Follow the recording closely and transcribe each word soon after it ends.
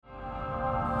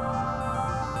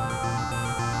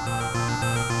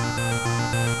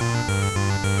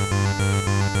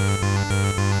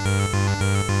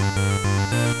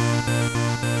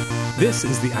This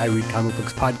is the I Read Comic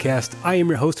Books podcast. I am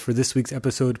your host for this week's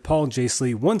episode, Paul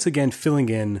Jasley, once again filling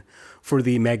in for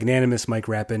the magnanimous Mike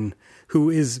Rappin,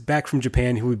 who is back from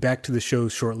Japan. He will be back to the show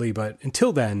shortly, but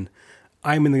until then,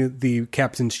 I'm in the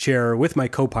captain's chair with my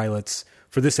co-pilots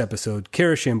for this episode,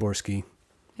 Kara Shamborski.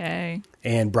 Hey.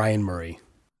 And Brian Murray.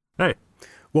 Hey.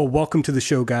 Well, welcome to the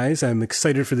show, guys. I'm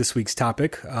excited for this week's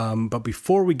topic, but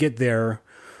before we get there,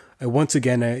 once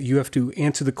again, you have to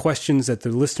answer the questions that the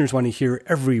listeners want to hear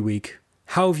every week.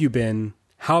 How have you been?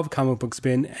 How have comic books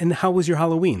been? And how was your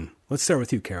Halloween? Let's start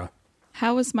with you, Kara.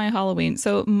 How was my Halloween?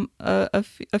 So a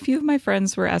few of my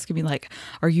friends were asking me, like,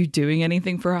 are you doing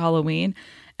anything for Halloween?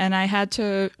 And I had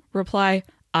to reply,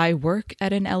 I work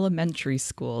at an elementary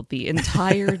school. The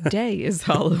entire day is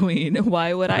Halloween.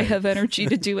 Why would I have energy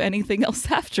to do anything else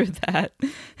after that?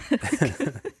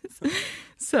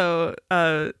 So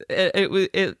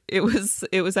it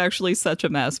was actually such a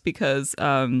mess because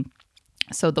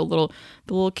so the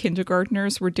little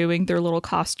kindergartners were doing their little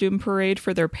costume parade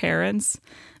for their parents,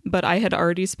 but I had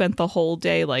already spent the whole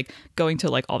day like going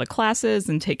to like all the classes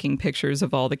and taking pictures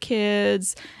of all the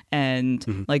kids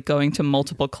and like going to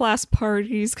multiple class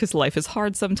parties because life is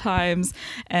hard sometimes.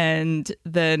 And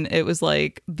then it was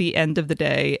like the end of the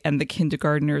day and the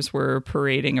kindergartners were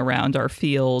parading around our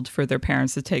field for their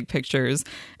parents to take pictures.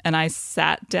 And I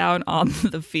sat down on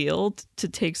the field to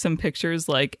take some pictures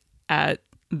like at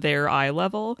their eye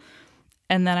level.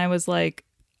 And then I was like,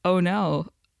 oh no,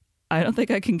 I don't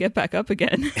think I can get back up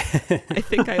again. I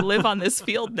think I live on this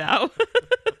field now.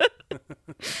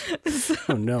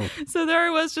 Oh no. So there I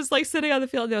was just like sitting on the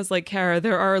field and I was like, Kara,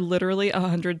 there are literally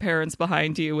 100 parents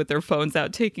behind you with their phones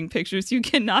out taking pictures. You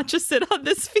cannot just sit on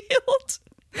this field.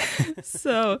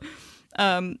 So,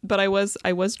 but I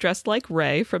was dressed like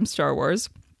Rey from Star Wars.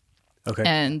 Okay.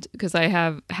 And because I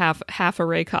have half a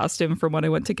Rey costume from when I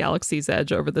went to Galaxy's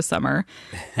Edge over the summer.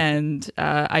 And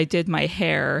I did my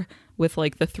hair with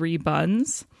like the 3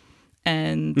 buns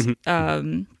and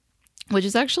which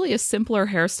is actually a simpler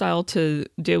hairstyle to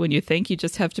do when you think. You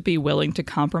just have to be willing to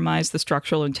compromise the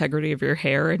structural integrity of your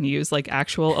hair and use like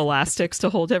actual elastics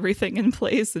to hold everything in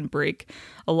place and break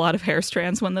a lot of hair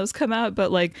strands when those come out.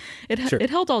 But like it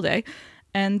held all day.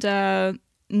 And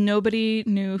nobody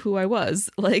knew who I was.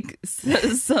 Like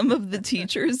some of the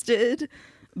teachers did,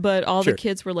 but all the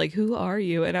kids were like, who are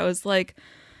you? And I was like,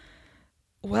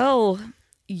 well,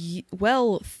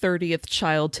 30th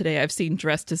child today I've seen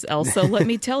dressed as Elsa. Let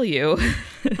me tell you.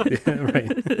 Yeah,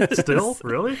 right. Still?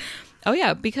 Really? Oh,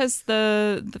 yeah, because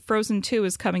the Frozen 2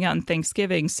 is coming out on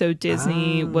Thanksgiving. So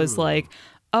Disney was like,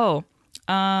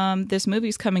 this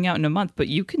movie's coming out in a month, but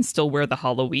you can still wear the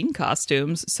Halloween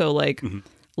costumes. So like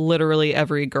literally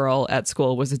every girl at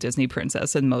school was a Disney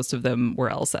princess and most of them were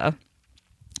Elsa.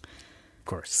 Of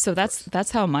course. So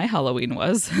that's how my Halloween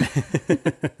was.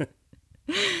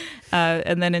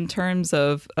 And then in terms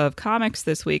of comics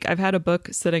this week, I've had a book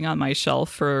sitting on my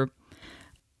shelf for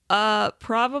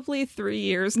probably 3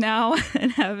 years now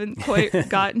and haven't quite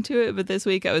gotten to it. But this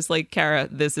week I was like, Kara,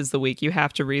 this is the week. You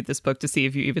have to read this book to see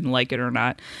if you even like it or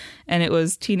not. And it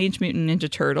was Teenage Mutant Ninja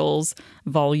Turtles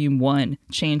Volume 1,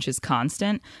 Change is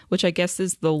Constant, which I guess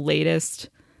is the latest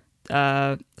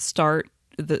the start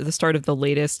of the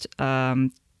latest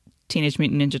Teenage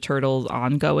Mutant Ninja Turtles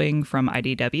ongoing from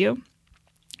IDW.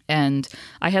 And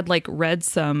I had like read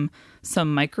some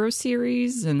micro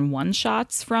series and one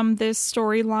shots from this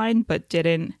storyline, but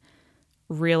didn't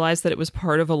realize that it was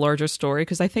part of a larger story.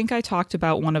 Because I think I talked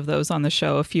about one of those on the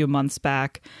show a few months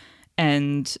back.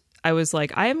 And I was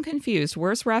like, I am confused.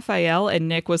 Where's Raphael? And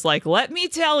Nick was like, let me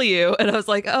tell you. And I was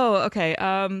like, oh, okay.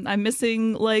 I'm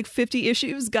missing like 50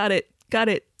 issues. Got it.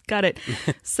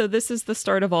 So this is the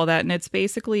start of all that, and it's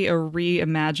basically a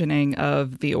reimagining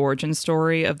of the origin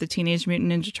story of the Teenage Mutant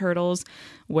Ninja Turtles,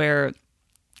 where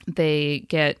they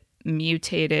get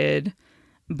mutated,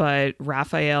 but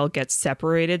Raphael gets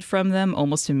separated from them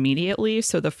almost immediately.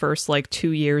 So the first like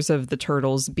 2 years of the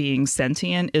Turtles being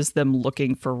sentient is them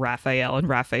looking for Raphael, and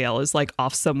Raphael is like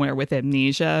off somewhere with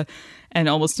amnesia and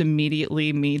almost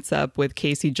immediately meets up with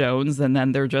Casey Jones, and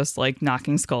then they're just like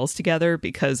knocking skulls together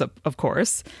because of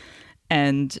course.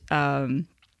 And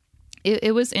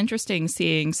it was interesting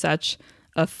seeing such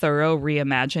a thorough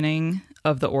reimagining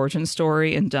of the origin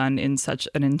story and done in such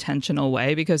an intentional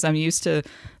way, because I'm used to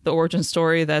the origin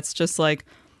story that's just like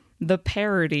the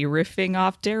parody riffing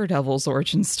off Daredevil's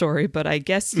origin story, but I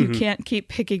guess you can't keep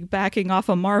piggybacking off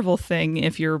a Marvel thing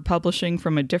if you're publishing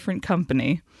from a different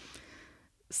company.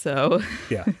 So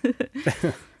yeah.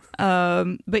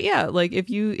 But yeah, like if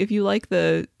you like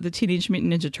the Teenage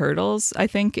Mutant Ninja Turtles, I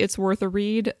think it's worth a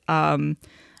read.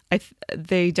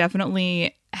 They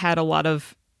definitely had a lot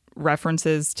of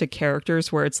references to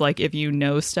characters where it's like, if you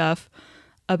know stuff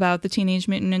about the Teenage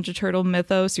Mutant Ninja Turtle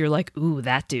mythos, you're like, ooh,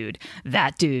 that dude,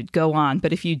 go on.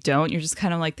 But if you don't, you're just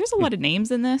kind of like, there's a lot of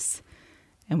names in this.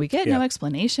 And we get no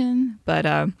explanation. But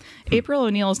April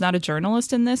O'Neil is not a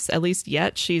journalist in this, at least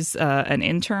yet. She's an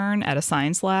intern at a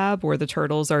science lab where the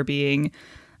turtles are being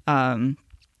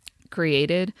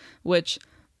created, which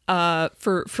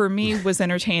for me was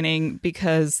entertaining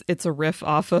because it's a riff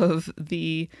off of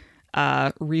the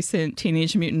recent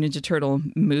Teenage Mutant Ninja Turtle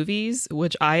movies,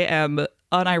 which I am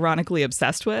unironically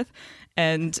obsessed with.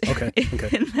 And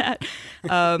in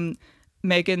that...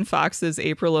 Megan Fox's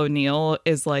April O'Neil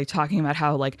is like talking about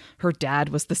how like her dad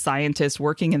was the scientist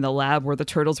working in the lab where the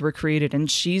turtles were created,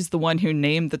 and she's the one who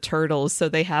named the turtles. So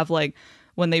they have like,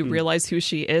 when they realize who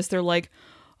she is, they're like,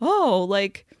 oh,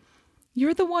 like,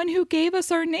 you're the one who gave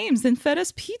us our names and fed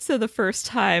us pizza the first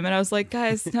time. And I was like,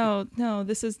 guys, no,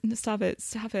 this is, stop it.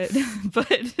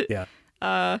 But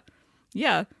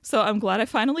yeah. So I'm glad I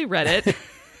finally read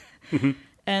it.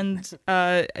 And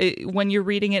when you're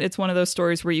reading it, it's one of those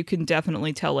stories where you can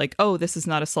definitely tell, like, oh, this is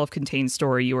not a self-contained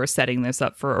story. You are setting this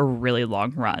up for a really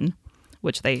long run,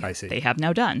 which they have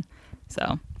now done.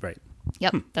 So, right.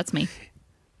 Yep, that's me.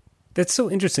 That's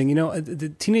so interesting. You know, the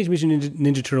Teenage Mutant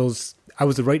Ninja Turtles, I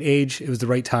was the right age. It was the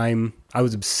right time. I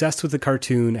was obsessed with the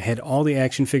cartoon. I had all the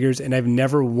action figures, and I've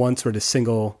never once read a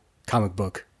single comic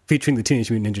book featuring the Teenage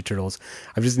Mutant Ninja Turtles.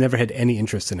 I've just never had any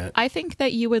interest in it. I think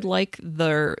that you would like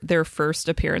their first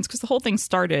appearance because the whole thing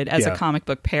started as a comic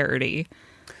book parody.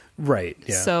 Right,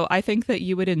 yeah. So I think that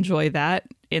you would enjoy that,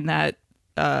 in that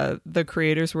the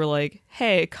creators were like,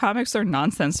 hey, comics are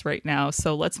nonsense right now,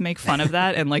 so let's make fun of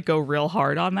that and like go real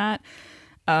hard on that.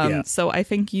 So I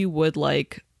think you would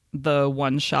like the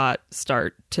one-shot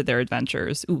start to their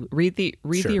adventures. Ooh, read the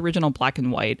original Black and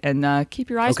White, and keep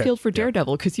your eyes peeled for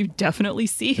Daredevil, because you definitely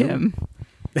see him.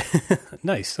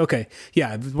 Nice. Okay.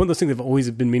 Yeah, one of those things I've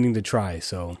always been meaning to try.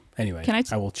 So anyway,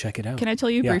 I will check it out. Can I tell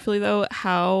you briefly, though,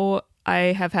 how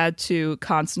I have had to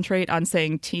concentrate on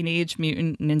saying Teenage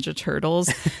Mutant Ninja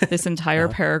Turtles this entire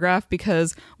paragraph,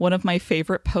 because one of my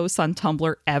favorite posts on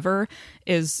Tumblr ever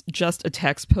is just a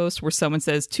text post where someone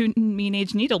says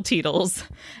Teenage Needle Teetles,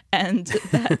 and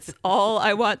that's all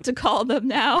I want to call them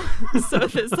now. So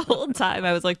this whole time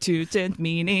I was like,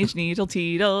 Teenage Needle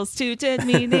Teetles,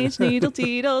 Teenage Needle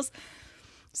Teetles.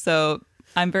 So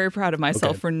I'm very proud of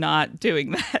myself for not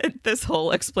doing that, this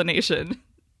whole explanation.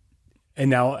 And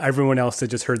now everyone else that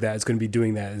just heard that is going to be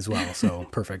doing that as well. So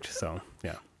perfect. So,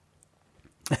 yeah.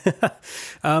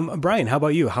 Brian, how about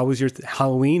you? How was your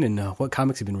Halloween, and what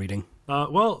comics have you been reading?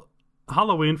 Well,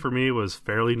 Halloween for me was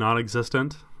fairly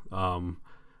non-existent. I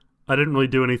didn't really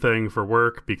do anything for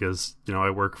work because, you know, I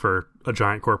work for a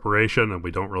giant corporation and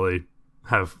we don't really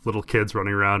have little kids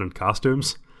running around in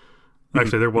costumes.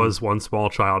 Actually, there was one small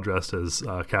child dressed as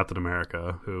Captain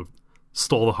America who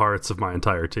stole the hearts of my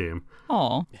entire team.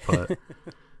 Oh, but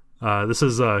this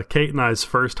is Kate and I's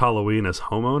first Halloween as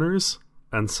homeowners,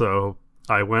 and so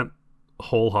I went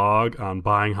whole hog on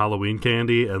buying Halloween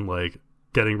candy and like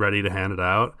getting ready to hand it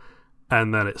out,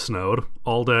 and then it snowed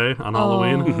all day on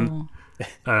Halloween,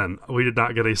 and we did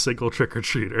not get a single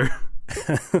trick-or-treater.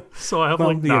 So I have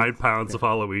 9 pounds of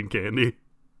Halloween candy.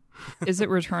 Is it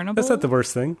returnable? That's not the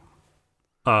worst thing.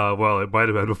 Well, it might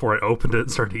have been before I opened it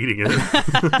and started eating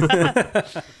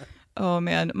it. Oh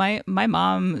man, my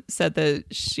mom said that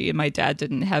she and my dad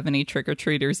didn't have any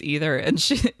trick-or-treaters either, and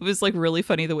it was like really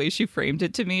funny the way she framed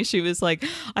it to me. She was like,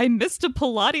 I missed a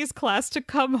Pilates class to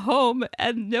come home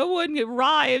and no one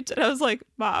arrived, and I was like,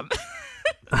 Mom.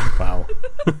 Wow.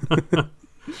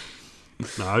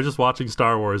 No, I was just watching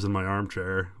Star Wars in my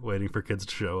armchair waiting for kids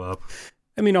to show up.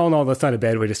 I mean, all in all, that's not a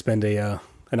bad way to spend an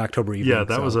October evening. Yeah,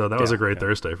 that was a great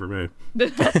Thursday for me.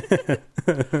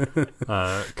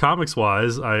 Comics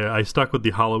wise, I stuck with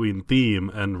the Halloween theme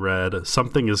and read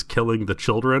Something is Killing the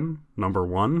Children,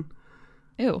 #1.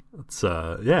 Ew. It's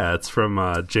it's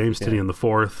from James Tynion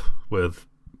IV with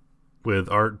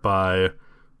art by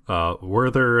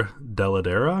Werther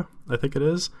Deladera, I think it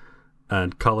is,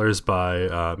 and colors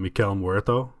by Miquel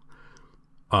Muerto.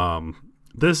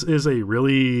 This is a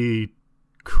really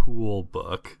cool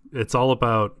book. It's all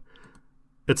about,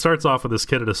 it starts off with this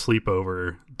kid at a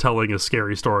sleepover telling a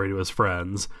scary story to his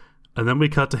friends, and then we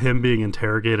cut to him being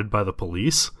interrogated by the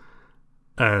police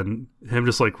and him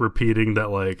just like repeating that,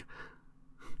 like,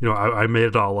 you know, I made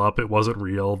it all up, it wasn't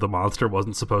real, the monster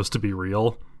wasn't supposed to be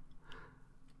real.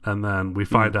 And then we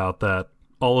find out that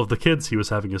all of the kids he was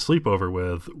having a sleepover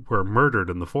with were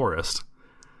murdered in the forest.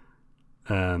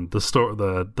 And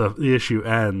the issue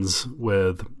ends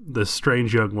with this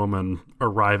strange young woman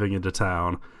arriving into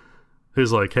town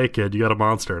who's like, "Hey kid, you got a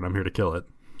monster and I'm here to kill it."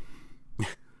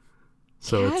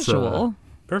 So Casual. it's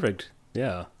Perfect.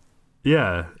 Yeah.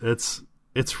 yeah, it's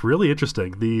really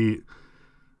interesting.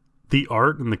 The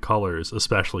art and the colors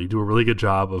especially do a really good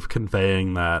job of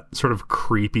conveying that sort of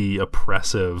creepy,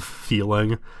 oppressive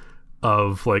feeling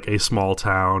of like a small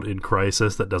town in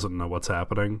crisis that doesn't know what's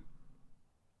happening.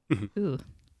 Ooh.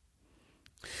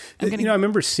 I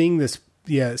remember seeing the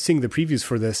previews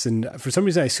for this, and for some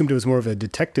reason I assumed it was more of a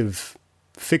detective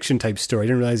fiction type story. I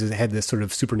didn't realize it had this sort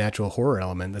of supernatural horror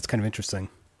element. That's kind of interesting.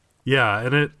 Yeah,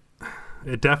 and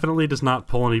it definitely does not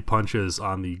pull any punches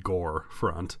on the gore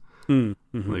front.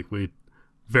 Mm-hmm. Like, we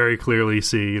very clearly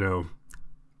see,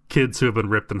 kids who have been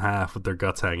ripped in half with their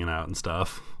guts hanging out and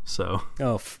stuff. So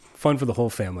fun for the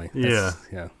whole family. Yeah.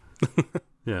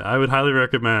 Yeah, I would highly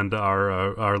recommend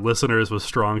our listeners with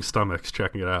strong stomachs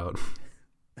checking it out.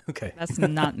 Okay. That's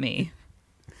not me.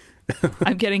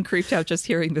 I'm getting creeped out just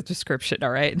hearing the description,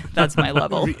 all right? That's my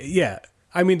level. Yeah.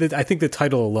 I mean, I think the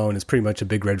title alone is pretty much a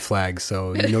big red flag,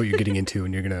 so you know what you're getting into,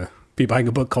 and you're going to be buying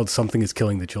a book called Something is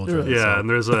Killing the Children. Yeah, so. And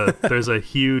there's a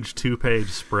huge 2-page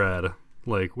spread,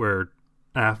 like, where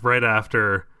right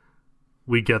after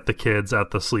we get the kids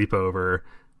at the sleepover,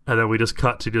 and then we just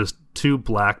cut to just 2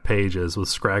 black pages with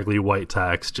scraggly white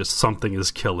text, just "Something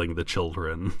is killing the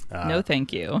children." No,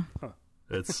 thank you.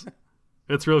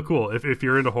 It's real cool. If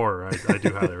you're into horror, I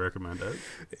do highly recommend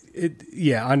it.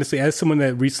 Yeah, honestly, as someone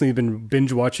that recently been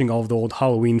binge watching all of the old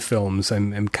Halloween films,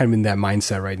 I'm kind of in that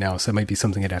mindset right now, so that might be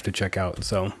something I'd have to check out.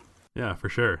 So yeah, for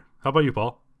sure. How about you,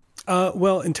 Paul?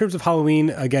 Well, in terms of Halloween,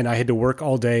 again, I had to work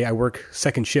all day. I work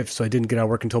second shift, so I didn't get out of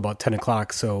work until about 10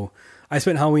 o'clock. So I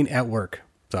spent Halloween at work.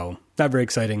 So not very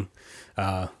exciting.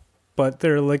 But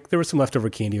there was some leftover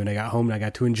candy when I got home and I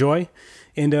got to enjoy.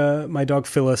 And my dog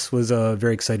Phyllis was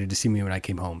very excited to see me when I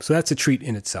came home. So that's a treat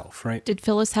in itself, right? Did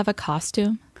Phyllis have a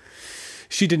costume?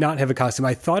 She did not have a costume.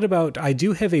 I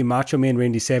do have a Macho Man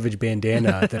Randy Savage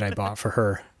bandana that I bought for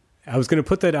her. I was going to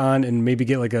put that on and maybe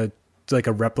get like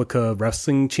a replica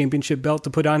wrestling championship belt to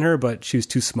put on her, but she was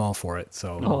too small for it.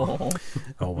 So,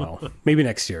 oh well, maybe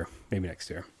next year.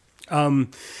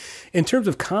 In terms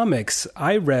of comics,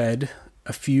 I read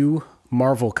a few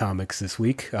Marvel comics this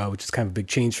week, which is kind of a big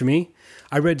change for me.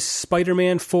 I read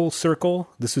Spider-Man Full Circle.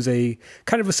 This was a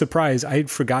kind of a surprise. I had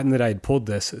forgotten that I had pulled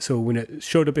this. So when it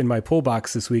showed up in my pull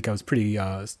box this week, I was pretty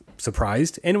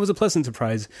surprised, and it was a pleasant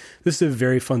surprise. This is a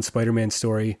very fun Spider-Man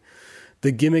story.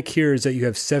 The gimmick here is that you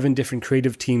have 7 different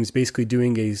creative teams basically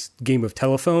doing a game of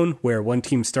telephone where one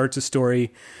team starts a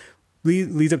story,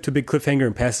 leads up to a big cliffhanger,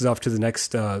 and passes off to the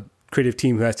next creative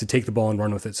team who has to take the ball and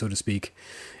run with it, so to speak.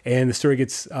 And the story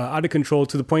gets out of control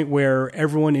to the point where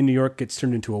everyone in New York gets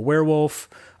turned into a werewolf.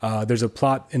 There's a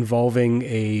plot involving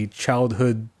a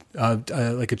childhood,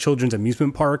 like a children's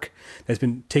amusement park that's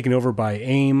been taken over by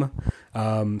AIM.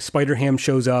 Spider-Ham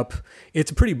shows up.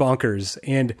 It's pretty bonkers.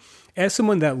 And as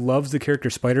someone that loves the character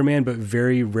Spider-Man, but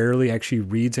very rarely actually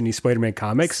reads any Spider-Man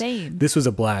comics, Same. This was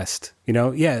a blast.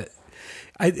 Yeah,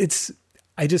 I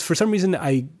just, for some reason,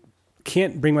 I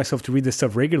can't bring myself to read this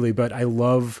stuff regularly, but I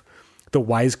love the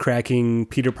wisecracking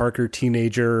Peter Parker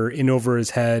teenager in over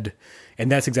his head. And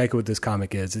that's exactly what this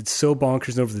comic is. It's so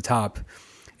bonkers and over the top.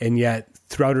 And yet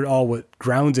throughout it all, what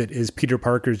grounds it is Peter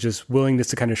Parker's just willingness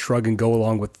to kind of shrug and go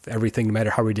along with everything, no matter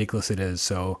how ridiculous it is.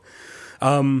 So,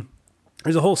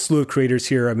 there's a whole slew of creators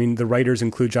here. I mean, the writers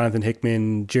include Jonathan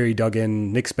Hickman, Jerry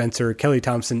Duggan, Nick Spencer, Kelly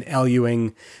Thompson, Al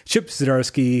Ewing, Chip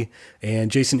Zdarsky, and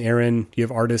Jason Aaron. You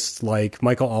have artists like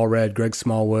Michael Allred, Greg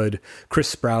Smallwood,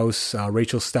 Chris Sprouse,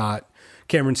 Rachel Stott,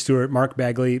 Cameron Stewart, Mark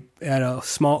Bagley, and a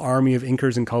small army of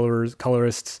inkers and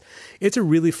colorists. It's a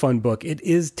really fun book. It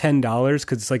is $10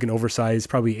 because it's like an oversized,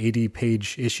 probably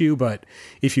 80-page issue. But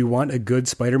if you want a good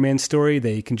Spider-Man story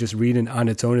that you can just read on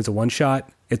its own as a one-shot,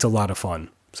 it's a lot of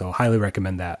fun. So highly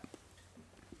recommend that.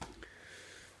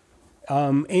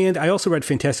 And I also read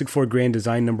Fantastic Four Grand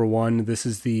Design #1. This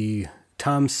is the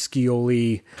Tom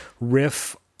Scioli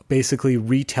riff, basically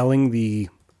retelling the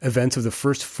events of the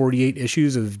first 48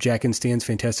 issues of Jack and Stan's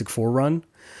Fantastic Four run.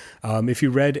 If you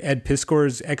read Ed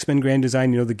Piskor's X-Men Grand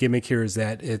Design, the gimmick here is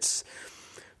that it's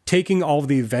taking all of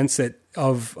the events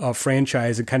of a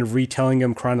franchise and kind of retelling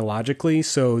them chronologically.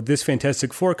 So this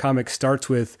Fantastic Four comic starts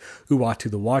with Uatu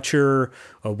the Watcher,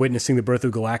 witnessing the birth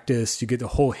of Galactus. You get the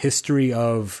whole history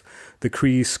of the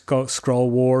Kree Skrull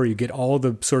War. You get all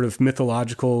the sort of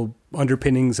mythological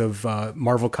underpinnings of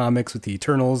Marvel Comics with the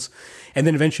Eternals. And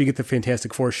then eventually you get the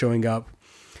Fantastic Four showing up.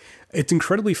 It's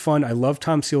incredibly fun. I love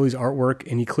Tom Scioli's artwork,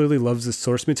 and he clearly loves the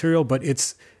source material, but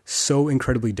it's so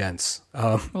incredibly dense.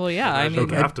 Well, yeah, I mean,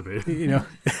 it have to be.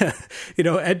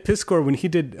 Ed Piskor, when he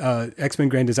did X-Men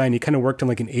Grand Design, he kind of worked on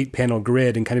like an 8-panel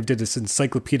grid and kind of did this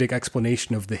encyclopedic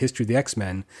explanation of the history of the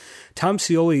X-Men. Tom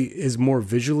Scioli is more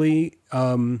visually,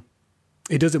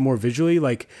 it does it more visually.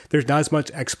 Like there's not as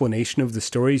much explanation of the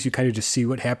stories. You kind of just see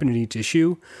what happened in each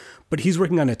issue. But he's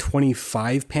working on a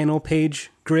 25-panel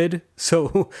page grid.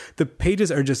 So the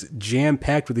pages are just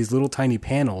jam-packed with these little tiny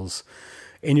panels.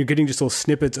 And you're getting just little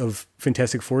snippets of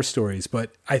Fantastic Four stories.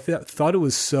 But I thought it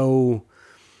was so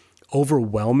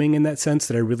overwhelming in that sense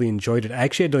that I really enjoyed it. I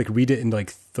actually had to like read it in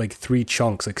like 3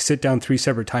 chunks, like sit down 3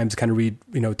 separate times to kind of read,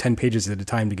 10 pages at a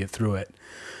time to get through it.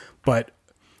 But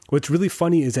what's really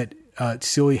funny is that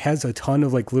Scioli has a ton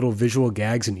of like little visual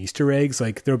gags and Easter eggs.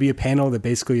 Like there'll be a panel that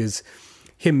basically is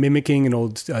him mimicking an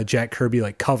old Jack Kirby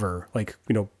like cover, like,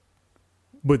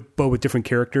 with different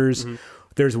characters. Mm-hmm.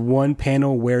 There's one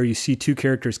panel where you see 2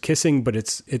 characters kissing, but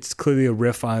it's clearly a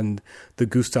riff on the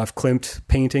Gustav Klimt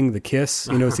painting, The Kiss.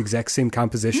 It's the exact same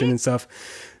composition and stuff.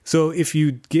 So if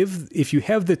you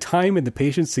have the time and the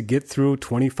patience to get through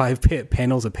 25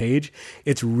 panels a page,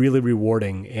 it's really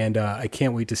rewarding. And I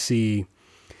can't wait to see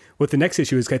what the next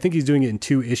issue is. I think he's doing it in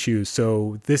 2 issues.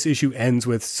 So this issue ends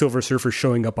with Silver Surfer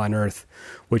showing up on Earth,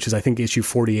 which is, I think, issue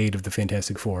 48 of the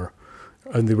Fantastic Four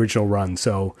on the original run.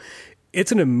 So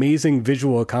it's an amazing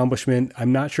visual accomplishment.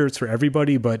 I'm not sure it's for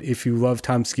everybody, but if you love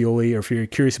Tom Scioli or if you're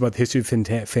curious about the history of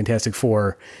Fantastic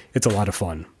Four, it's a lot of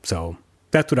fun. So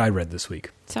that's what I read this week.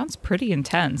 Sounds pretty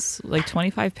intense. Like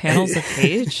 25 panels a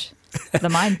page. The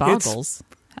mind boggles.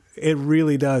 It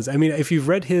really does. I mean, if you've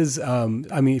read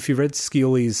if you've read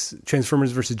Scioli's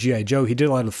Transformers versus G.I. Joe, he did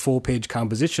a lot of full page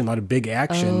composition, a lot of big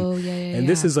action. Oh, yeah. And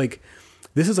this is like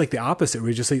the opposite, where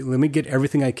you just like, let me get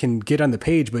everything I can get on the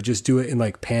page, but just do it in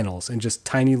like panels and just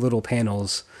tiny little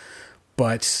panels.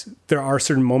 But there are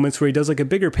certain moments where he does like a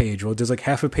bigger page, or does like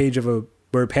half a page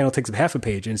where a panel takes up half a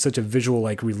page, and it's such a visual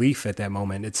like relief at that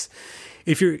moment. It's,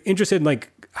 if you're interested in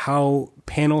like how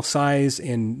panel size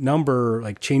and number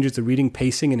like changes the reading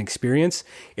pacing and experience,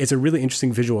 it's a really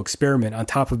interesting visual experiment on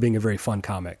top of being a very fun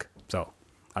comic. So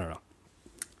I don't know.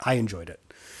 I enjoyed it.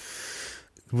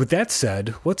 With that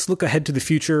said, let's look ahead to the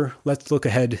future. Let's look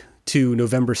ahead to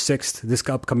November 6th, this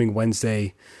upcoming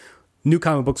Wednesday. New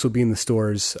comic books will be in the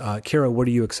stores. Kara, what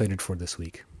are you excited for this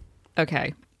week?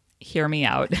 Okay, hear me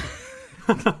out.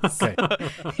 Okay.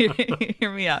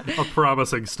 Hear me out. A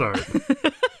promising start.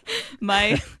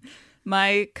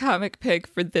 My comic pick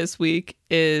for this week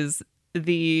is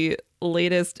the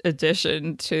latest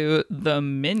addition to the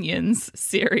Minions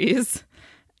series.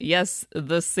 Yes,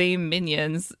 the same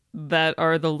Minions that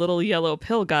are the little yellow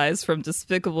pill guys from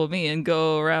Despicable Me and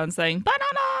go around saying,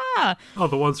 banana! Oh,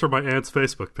 the ones from my aunt's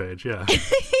Facebook page, yeah.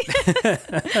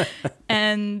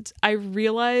 And I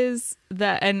realize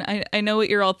that, and I know what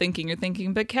you're all thinking. You're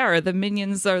thinking, but Kara, the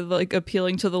Minions are like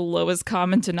appealing to the lowest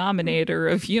common denominator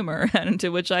of humor. And to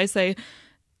which I say,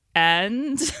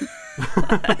 and?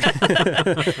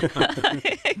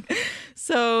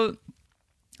 So,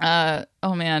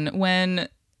 oh man,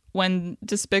 when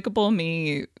Despicable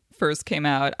Me first came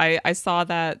out, I saw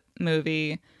that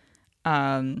movie.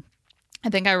 I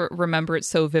think I remember it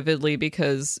so vividly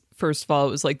because, first of all,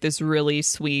 it was like this really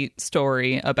sweet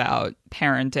story about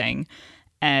parenting.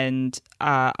 And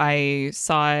I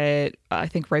saw it, I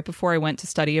think, right before I went to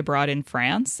study abroad in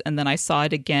France. And then I saw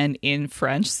it again in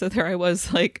French. So there I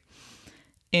was, like,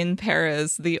 in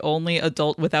Paris, the only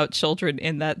adult without children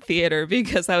in that theater,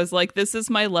 because I was like, this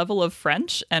is my level of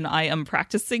French, and I am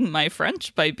practicing my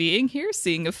French by being here,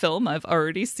 seeing a film I've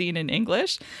already seen in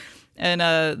English. And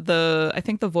I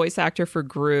think the voice actor for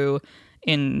Gru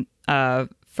in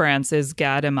France is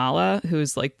Gad Elmaleh,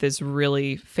 who's like this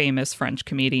really famous French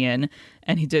comedian,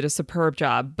 and he did a superb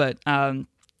job. But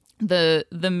the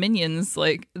Minions,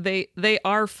 like they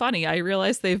are funny. I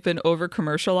realize they've been over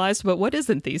commercialized, but what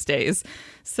isn't these days?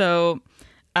 So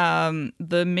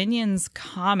the Minions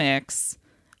comics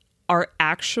are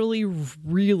actually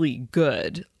really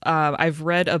good. I've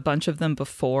read a bunch of them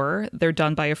before. They're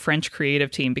done by a French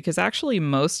creative team, because actually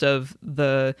most of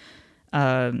the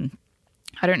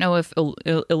I don't know if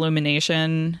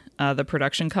Illumination, the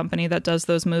production company that does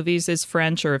those movies, is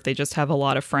French, or if they just have a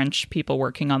lot of French people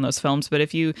working on those films. But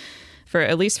if you,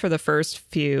 at least for the first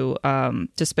few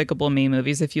Despicable Me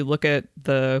movies, if you look at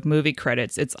the movie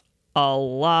credits, it's a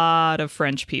lot of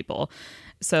French people.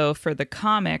 So for the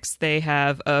comics, they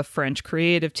have a French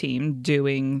creative team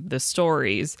doing the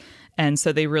stories. And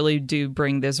so they really do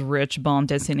bring this rich bande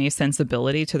dessinée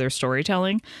sensibility to their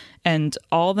storytelling. And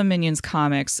all the Minions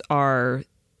comics are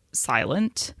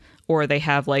silent or they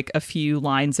have like a few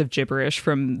lines of gibberish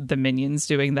from the minions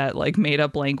doing that like made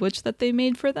up language that they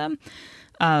made for them.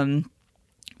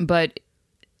 But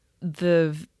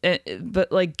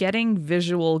like getting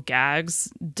visual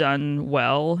gags done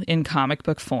well in comic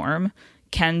book form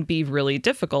can be really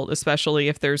difficult, especially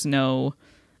if there's no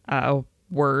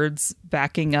words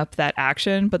backing up that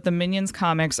action. But the Minions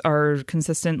comics are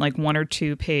consistent, like 1 or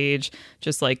 2 page,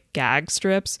 just like gag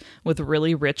strips with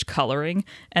really rich coloring.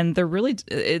 And they're really,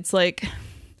 it's like,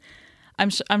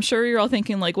 I'm sure you're all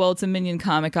thinking like, well, it's a Minion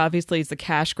comic. Obviously it's a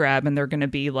cash grab and they're going to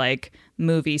be like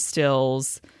movie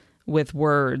stills with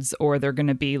words, or they're going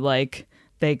to be like,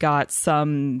 they got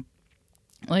some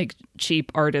like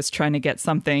cheap artist trying to get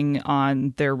something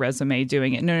on their resume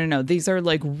doing it. No. These are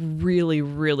like really,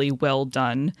 really well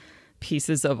done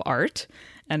pieces of art.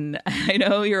 And I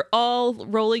know you're all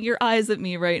rolling your eyes at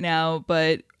me right now,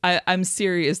 but I'm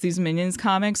serious. These Minions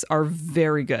comics are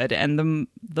very good. And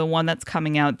the one that's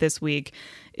coming out this week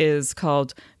is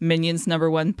called Minions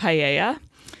 #1 Paella.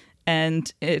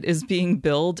 And it is being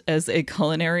billed as a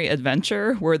culinary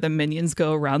adventure where the minions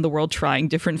go around the world trying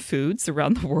different foods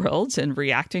around the world and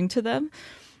reacting to them.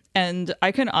 And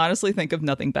I can honestly think of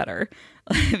nothing better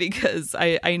because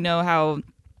I know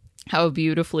how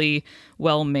beautifully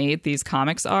well made these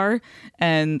comics are.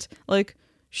 And like,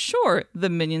 sure, the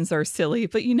minions are silly,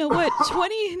 but you know what?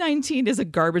 2019 is a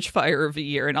garbage fire of a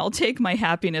year, and I'll take my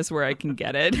happiness where I can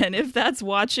get it. And if that's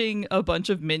watching a bunch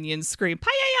of minions scream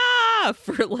 "Paella"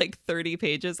 for like 30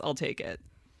 pages, I'll take it.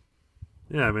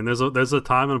 Yeah, I mean, there's a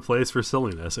time and place for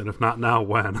silliness, and if not now,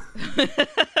 when?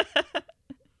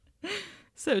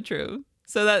 So true.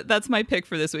 So that's my pick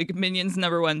for this week. Minions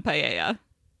 #1 Paella.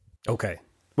 Okay.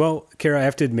 Well, Kara, I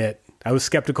have to admit, I was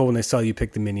skeptical when I saw you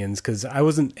pick the Minions because I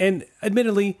wasn't, and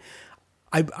admittedly,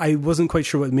 I wasn't quite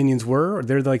sure what Minions were.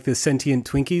 They're like the sentient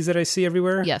Twinkies that I see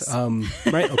everywhere. Yes.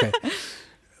 Right? Okay.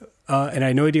 And I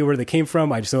had no idea where they came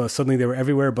from. I just know suddenly they were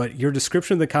everywhere, but your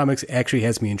description of the comics actually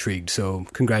has me intrigued. So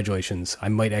congratulations. I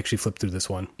might actually flip through this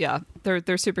one. Yeah,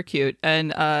 they're super cute.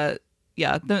 And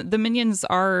yeah, the Minions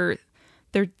are...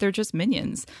 They're just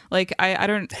minions. Like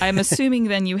I'm assuming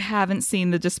then you haven't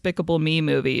seen the Despicable Me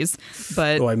movies,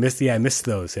 but I missed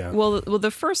those. Yeah. Well,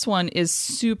 the first one is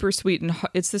super sweet, and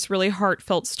it's this really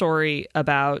heartfelt story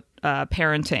about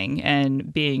parenting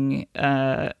and being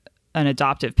an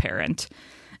adoptive parent,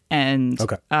 and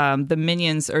the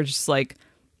minions are just like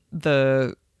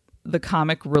the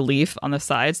comic relief on the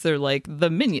sides. They're like the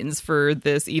minions for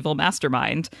this evil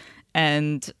mastermind,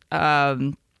 and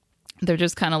they're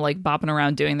just kind of like bopping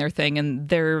around doing their thing, and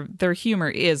their humor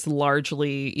is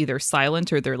largely either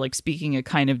silent or they're like speaking a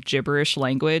kind of gibberish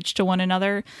language to one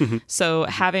another. Mm-hmm. So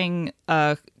having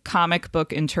a comic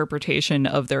book interpretation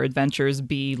of their adventures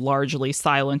be largely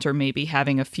silent or maybe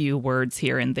having a few words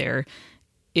here and there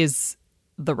is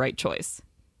the right choice.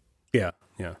 Yeah.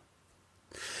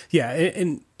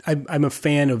 And I'm a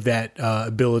fan of that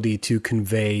ability to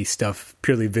convey stuff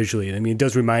purely visually. I mean, it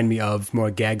does remind me of more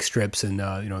gag strips and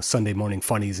Sunday morning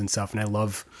funnies and stuff. And I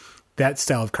love that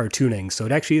style of cartooning. So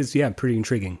it actually is, pretty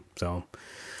intriguing. So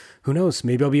who knows?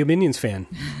 Maybe I'll be a Minions fan.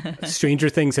 Stranger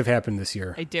things have happened this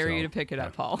year. I dare you to pick it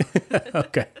up, Paul.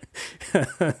 Okay.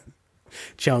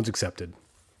 Challenge accepted.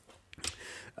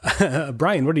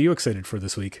 Brian, what are you excited for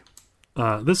this week?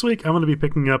 This week, I'm going to be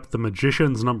picking up The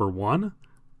Magicians #1,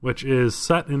 which is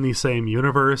set in the same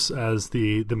universe as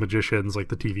the Magicians, like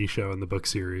the TV show and the book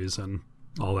series and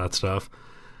all that stuff.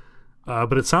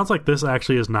 But it sounds like this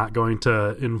actually is not going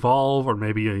to involve, or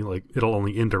maybe like it'll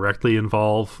only indirectly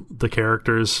involve, the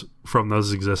characters from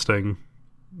those existing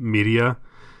media.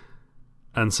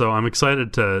 And so I'm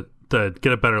excited to get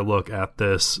a better look at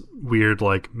this weird,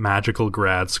 like, magical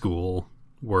grad school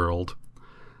world.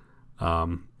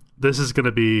 This is going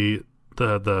to be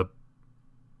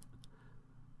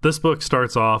this book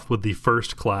starts off with the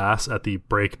first class at the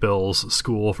Brakebills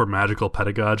School for Magical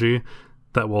Pedagogy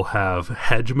that will have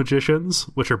hedge magicians,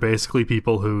 which are basically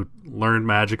people who learn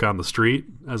magic on the street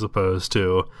as opposed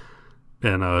to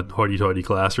in a hoity-toity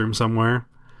classroom somewhere.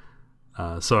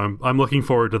 So I'm looking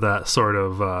forward to that sort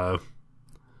of,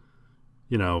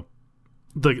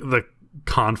 the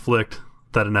conflict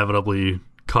that inevitably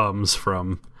comes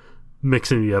from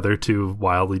mixing together two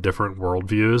wildly different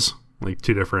worldviews, like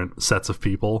two different sets of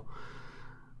people.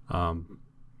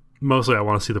 Mostly I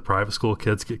want to see the private school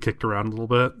kids get kicked around a little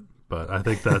bit, but I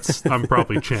think I'm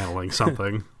probably channeling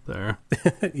something there.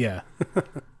 Yeah.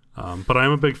 But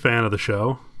I'm a big fan of the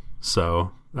show,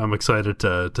 so I'm excited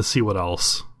to see what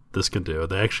else this can do.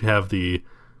 They actually have the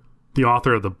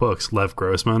author of the books, Lev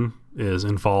Grossman, is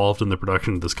involved in the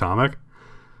production of this comic.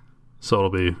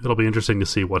 So it'll be interesting to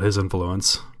see what his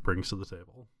influence brings to the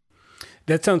table.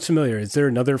 That sounds familiar. Is there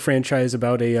another franchise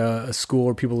about a school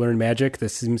where people learn magic? That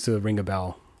seems to ring a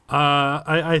bell.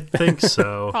 I think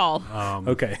so. Paul.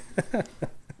 Okay.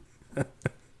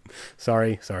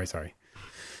 Sorry.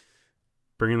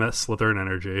 Bringing that Slytherin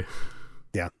energy.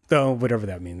 Yeah. Though, whatever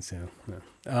that means. Yeah.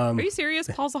 Are you serious?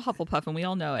 Paul's a Hufflepuff, and we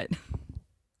all know it.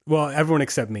 Well, everyone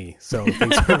except me. So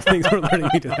thanks for alerting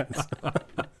me to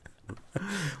that.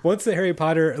 Once the Harry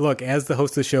Potter, as the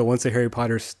host of the show, once the Harry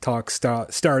Potter talk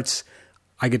starts,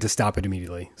 I get to stop it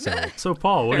immediately. So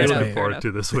Paul, what are you looking forward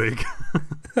to this week?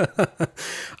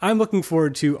 I'm looking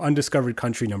forward to Undiscovered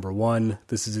Country #1.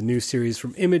 This is a new series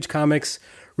from Image Comics,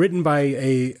 written by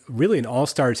an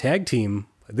all-star tag team.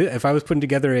 If I was putting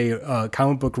together a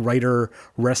comic book writer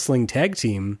wrestling tag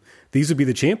team, these would be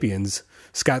the champions: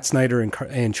 Scott Snyder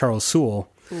and Charles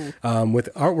Soule, with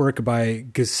artwork by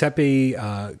Giuseppe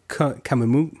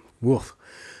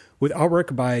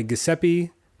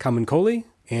Camuncoli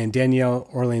and Danielle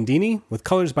Orlandini, with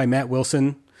colors by Matt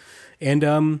Wilson. And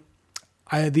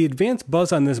the advanced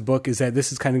buzz on this book is that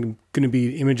this is kind of going to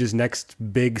be Image's next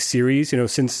big series.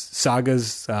 Since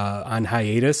Saga's on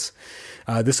hiatus,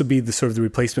 this will be the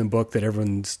replacement book that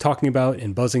everyone's talking about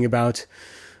and buzzing about.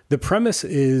 The premise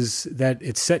is that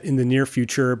it's set in the near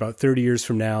future, about 30 years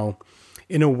from now,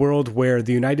 in a world where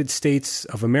the United States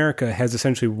of America has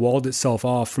essentially walled itself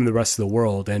off from the rest of the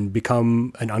world and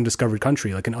become an undiscovered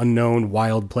country, like an unknown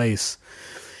wild place.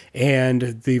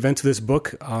 And the events of this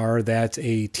book are that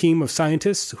a team of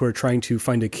scientists who are trying to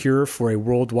find a cure for a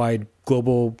worldwide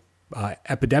global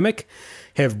epidemic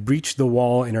have breached the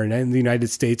wall and are in the United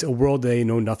States, a world they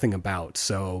know nothing about.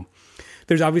 So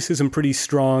there's obviously some pretty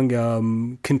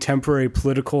strong contemporary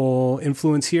political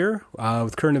influence here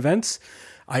with current events.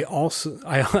 I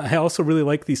also really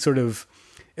like the sort of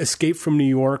escape from New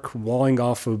York, walling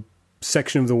off a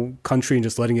section of the country and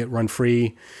just letting it run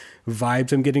free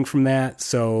vibes I'm getting from that.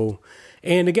 So,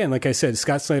 and again, like I said,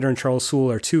 Scott Snyder and Charles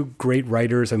Soule are two great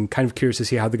writers. I'm kind of curious to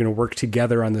see how they're going to work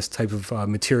together on this type of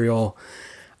material.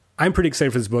 I'm pretty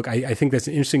excited for this book. I think that's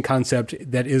an interesting concept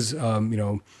that is,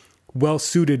 well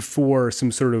suited for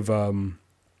some sort of,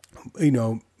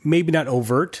 maybe not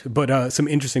overt, but some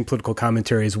interesting political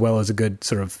commentary as well as a good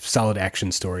sort of solid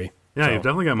action story. Yeah, you've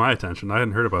definitely got my attention. I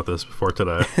hadn't heard about this before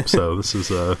today, so this is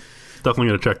definitely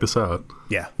going to check this out.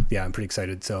 Yeah, I'm pretty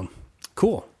excited. So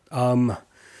cool.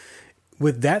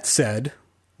 With that said,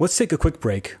 let's take a quick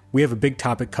break. We have a big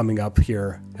topic coming up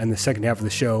here in the second half of the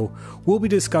show. We'll be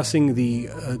discussing the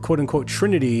quote-unquote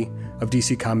trinity of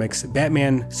DC Comics: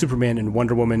 Batman, Superman, and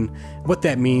Wonder Woman, what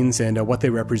that means and what they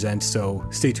represent. So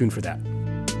stay tuned for that.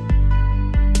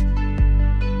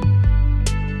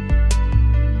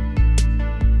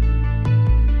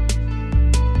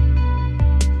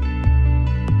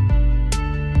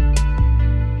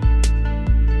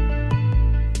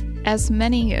 As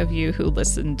many of you who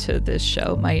listen to this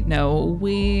show might know,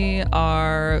 we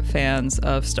are fans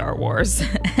of Star Wars.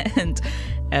 And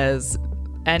as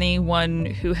anyone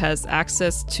who has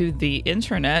access to the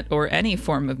internet or any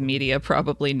form of media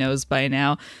probably knows by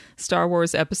now, Star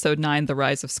Wars Episode 9, The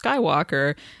Rise of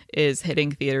Skywalker, is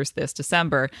hitting theaters this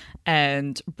December.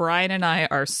 And Brian and I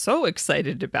are so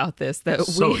excited about this that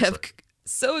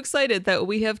so excited that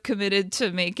we have committed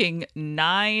to making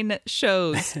 9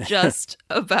 shows just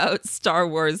about Star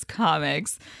Wars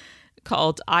comics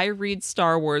called I Read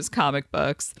Star Wars Comic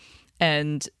Books.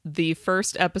 And the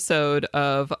first episode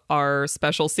of our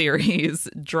special series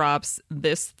drops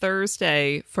this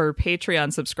Thursday for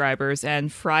Patreon subscribers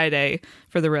and Friday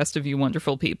for the rest of you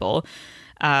wonderful people.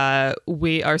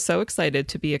 We are so excited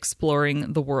to be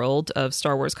exploring the world of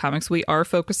Star Wars comics. We are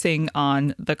focusing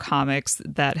on the comics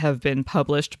that have been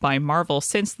published by Marvel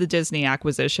since the Disney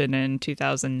acquisition in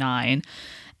 2009.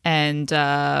 And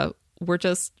we're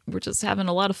just having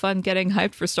a lot of fun getting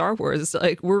hyped for Star Wars.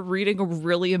 Like, we're reading a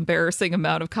really embarrassing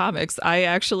amount of comics. I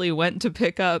actually went to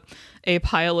pick up a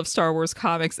pile of Star Wars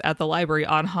comics at the library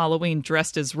on Halloween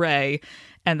dressed as Rey.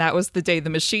 And that was the day the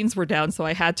machines were down, so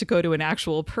I had to go to an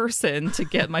actual person to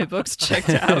get my books checked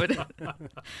out.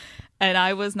 And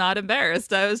I was not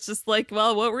embarrassed. I was just like,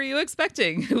 well, what were you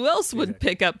expecting? Who else would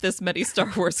pick up this many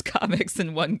Star Wars comics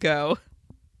in one go?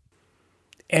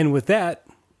 And with that,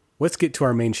 let's get to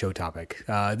our main show topic.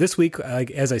 This week,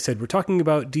 as I said, we're talking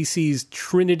about DC's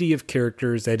trinity of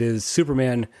characters, that is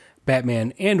Superman,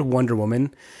 Batman, and Wonder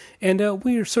Woman. And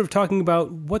we're sort of talking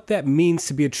about what that means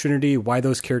to be a trinity, why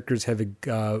those characters have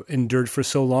endured for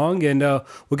so long. And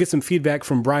we'll get some feedback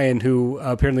from Brian, who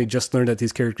apparently just learned that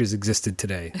these characters existed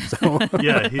today. So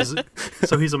yeah, he's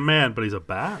a man, but he's a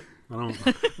bat? I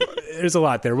don't... There's a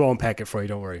lot there. We'll unpack it for you.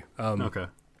 Don't worry. Okay.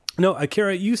 No,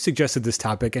 Kara, you suggested this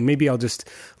topic, and maybe I'll just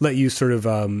let you sort of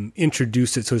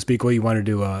introduce it, so to speak, what you wanted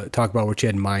to talk about, what you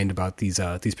had in mind about these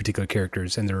particular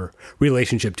characters and their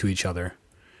relationship to each other.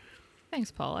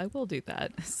 Thanks, Paul. I will do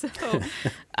that. So,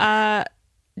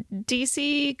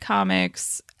 DC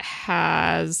Comics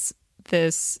has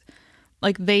this,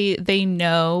 like, they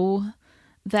know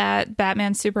that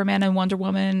Batman, Superman, and Wonder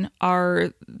Woman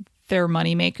are their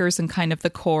moneymakers and kind of the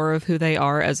core of who they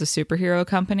are as a superhero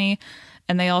company.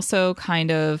 And they also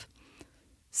kind of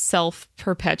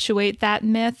self-perpetuate that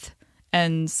myth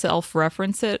and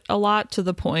self-reference it a lot, to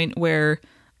the point where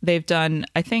they've done,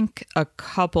 I think, a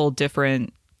couple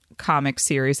different comic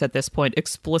series at this point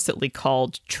explicitly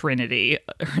called Trinity,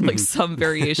 or like some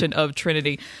variation of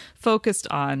Trinity, focused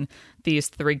on these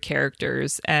three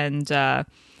characters. And I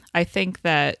think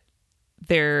that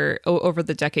over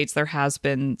the decades, there has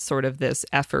been sort of this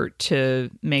effort to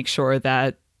make sure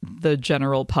that the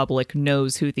general public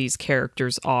knows who these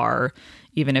characters are,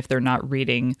 even if they're not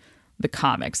reading the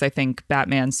comics. I think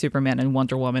Batman, Superman, and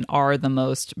Wonder Woman are the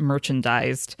most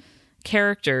merchandised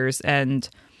characters. And,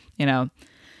 you know,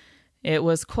 it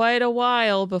was quite a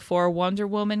while before Wonder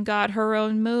Woman got her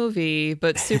own movie,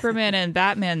 but Superman and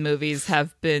Batman movies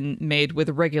have been made with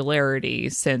regularity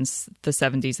since the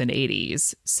 70s and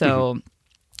 80s. So...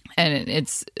 And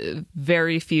it's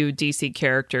very few DC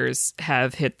characters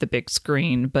have hit the big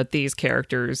screen, but these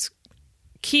characters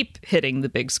keep hitting the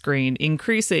big screen,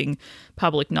 increasing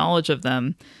public knowledge of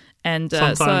them. And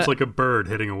sometimes like a bird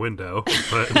hitting a window.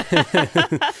 But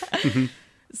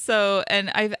so, and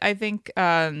I think,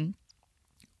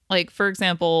 like, for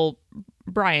example,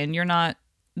 Brian, you're not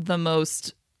the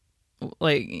most,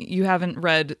 like, you haven't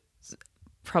read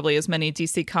probably as many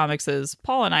DC comics as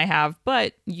Paul and I have,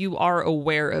 but you are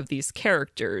aware of these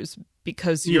characters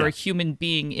because you're a human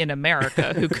being in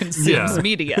America who consumes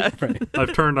media. Right.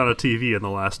 I've turned on a TV in the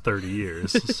last 30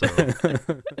 years. So.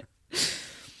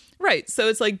 Right. So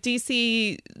it's like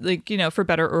DC, like, you know, for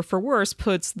better or for worse,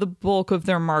 puts the bulk of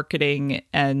their marketing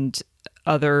and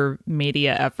other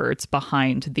media efforts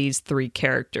behind these three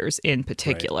characters in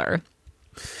particular. Right.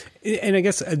 And I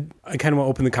guess I kind of want to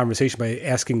open the conversation by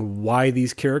asking why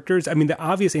these characters. I mean, the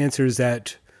obvious answer is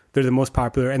that they're the most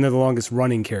popular and they're the longest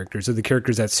running characters. They're the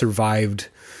characters that survived,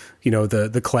 you know,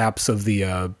 the collapse of the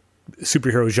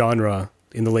superhero genre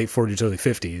in the late 40s, early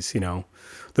 50s. You know,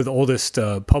 they're the oldest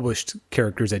published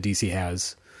characters that DC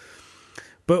has.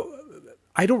 But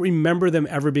I don't remember them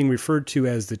ever being referred to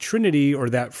as the Trinity or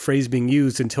that phrase being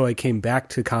used until I came back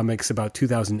to comics about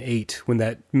 2008 when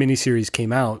that miniseries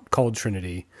came out called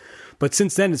Trinity. But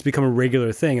since then, it's become a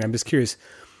regular thing. And I'm just curious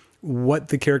what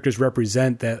the characters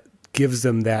represent that gives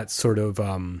them that sort of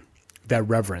that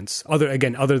reverence, other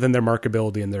than their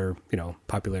marketability and their, you know,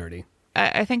 popularity.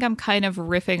 I think I'm kind of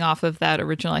riffing off of that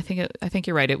original. I think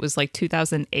you're right. It was like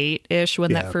 2008-ish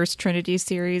when that first Trinity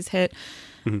series hit.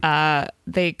 Mm-hmm.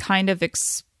 They kind of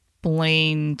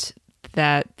explained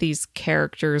that these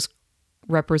characters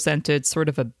represented sort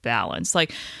of a balance.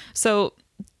 Like, so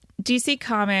DC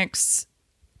Comics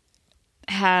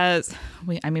has,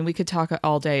 we could talk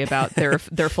all day about their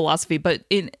philosophy, but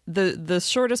in the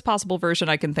shortest possible version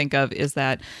I can think of is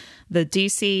that the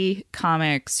DC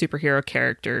comic superhero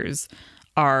characters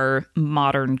are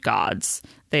modern gods.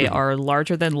 They are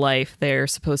larger than life. They're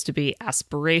supposed to be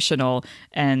aspirational.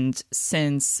 And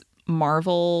since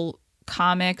Marvel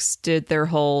Comics did their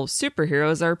whole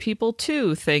superheroes are people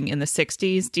too thing in the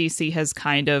 60s, DC has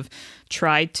kind of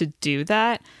tried to do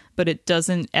that, but it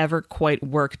doesn't ever quite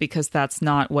work because that's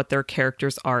not what their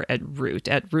characters are at root.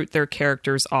 At root, their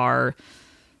characters are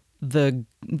the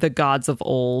gods of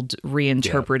old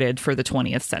reinterpreted for the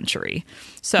 20th century.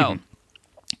 So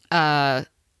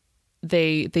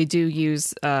they do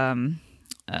use I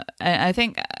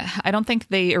don't think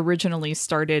they originally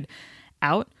started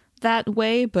out that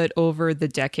way, but over the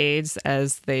decades,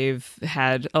 as they've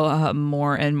had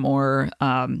more and more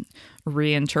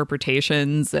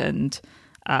reinterpretations and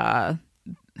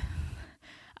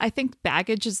I think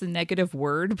baggage is a negative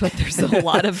word, but there's a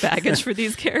lot of baggage for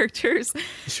these characters.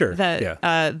 Sure.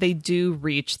 That they do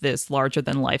reach this larger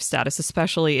than life status,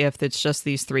 especially if it's just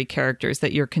these three characters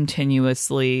that you're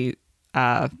continuously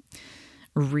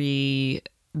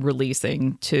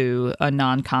re-releasing to a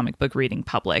non-comic book reading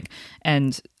public.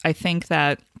 And I think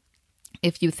that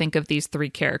if you think of these three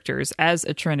characters as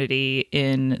a trinity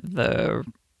in the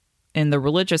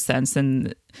religious sense,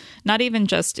 and not even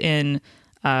just in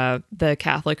the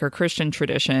Catholic or Christian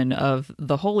tradition of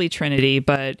the Holy Trinity,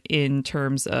 but in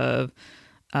terms of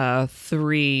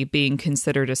three being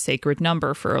considered a sacred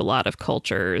number for a lot of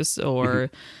cultures, or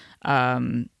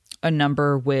a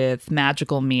number with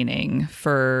magical meaning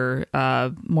for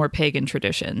more pagan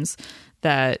traditions,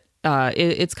 that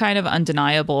it's kind of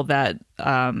undeniable that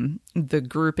the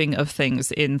grouping of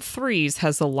things in threes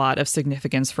has a lot of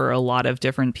significance for a lot of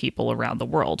different people around the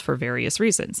world for various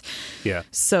reasons. Yeah.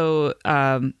 So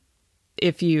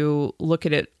if you look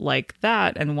at it like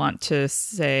that and want to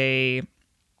say,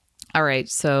 all right,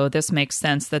 so this makes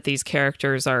sense that these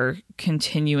characters are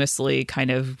continuously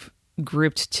kind of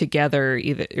grouped together,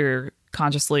 either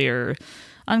consciously or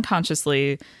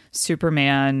unconsciously.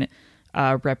 Superman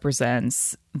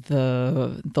represents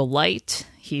the light.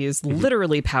 He is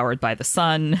literally powered by the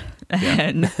sun,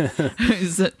 and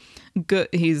he's good.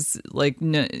 He's like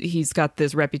he's got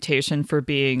this reputation for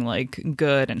being like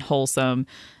good and wholesome.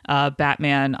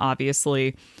 Batman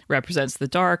obviously represents the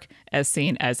dark, as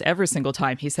seen as every single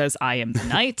time he says, "I am the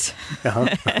night."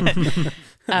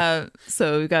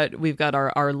 So we've got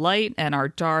our light and our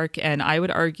dark, and I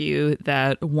would argue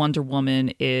that Wonder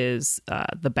Woman is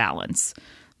the balance,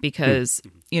 because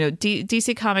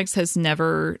DC Comics has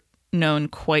never known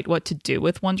quite what to do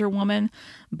with Wonder Woman,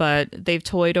 but they've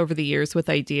toyed over the years with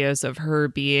ideas of her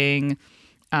being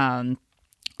a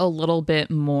little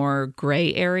bit more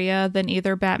gray area than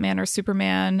either Batman or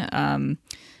Superman.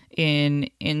 In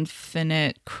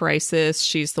Infinite Crisis,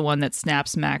 she's the one that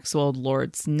snaps Maxwell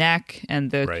Lord's neck,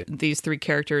 and these three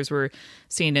characters were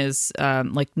seen as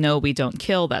like, no, we don't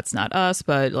kill, that's not us,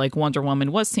 but like Wonder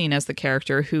Woman was seen as the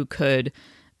character who could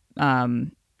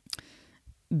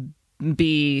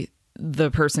be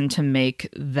the person to make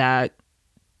that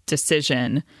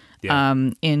decision. Yeah.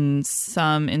 In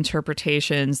some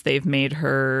interpretations, they've made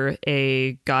her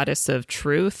a goddess of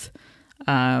truth.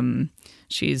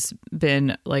 She's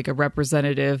been like a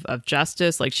representative of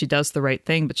justice, like she does the right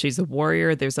thing, but she's a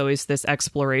warrior. There's always this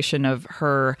exploration of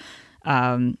her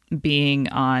being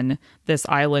on this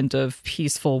island of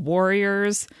peaceful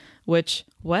warriors, which,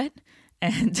 what?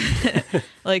 And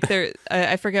like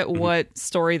I forget what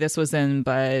story this was in,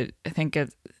 but I think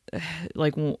it,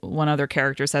 like one other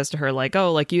character says to her, like,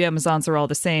 oh, like you Amazons are all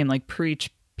the same, like preach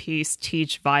peace,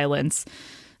 teach violence.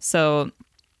 So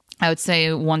I would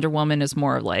say Wonder Woman is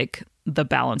more like the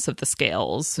balance of the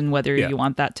scales, and whether you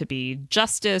want that to be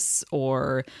justice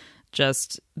or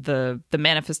just the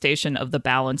manifestation of the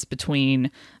balance between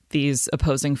these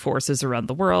opposing forces around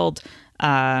the world.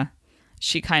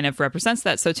 She kind of represents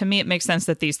that. So to me, it makes sense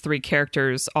that these three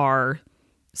characters are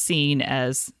seen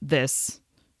as this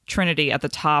trinity at the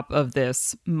top of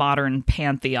this modern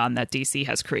pantheon that DC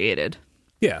has created.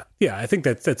 Yeah, I think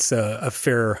that's a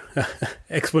fair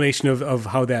explanation of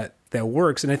how that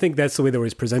works. And I think that's the way that it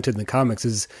was presented in the comics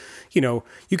is, you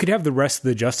could have the rest of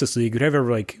the Justice League, you could have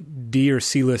every like D or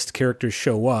C list characters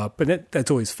show up, and that's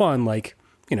always fun. Like,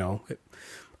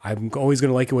 I'm always going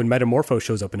to like it when Metamorpho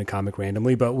shows up in a comic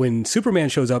randomly, but when Superman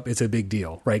shows up, it's a big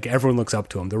deal, right? Everyone looks up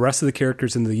to him. The rest of the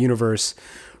characters in the universe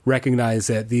recognize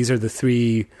that these are the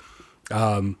three,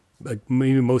 like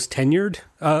maybe most tenured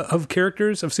of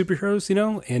characters of superheroes,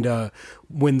 and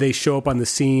when they show up on the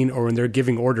scene or when they're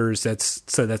giving orders, that's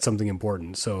something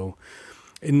important. So,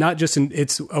 and not just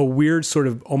it's a weird sort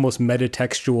of almost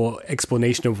metatextual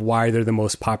explanation of why they're the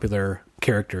most popular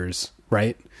characters,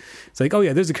 right? It's like, oh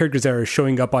yeah, there's the characters that are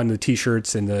showing up on the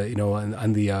T-shirts and the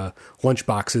on the lunch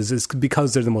boxes is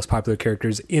because they're the most popular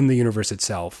characters in the universe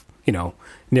itself,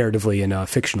 narratively and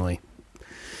fictionally.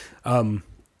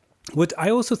 What I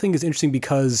also think is interesting,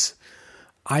 because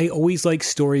I always like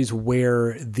stories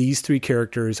where these three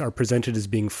characters are presented as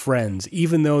being friends,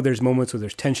 even though there's moments where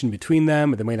there's tension between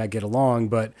them and they might not get along.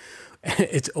 But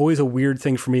it's always a weird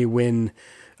thing for me when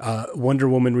Wonder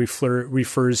Woman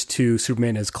refers to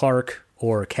Superman as Clark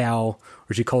or Cal,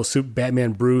 or she calls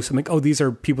Batman Bruce. I'm like, oh, these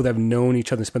are people that have known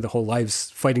each other and spent their whole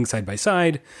lives fighting side by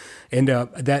side. And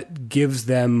that gives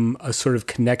them a sort of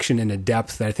connection and a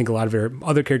depth that I think a lot of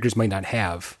other characters might not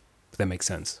have, if that makes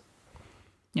sense.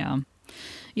 Yeah.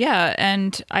 Yeah,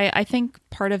 and I think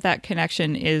part of that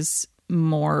connection is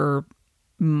more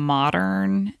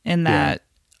modern in that,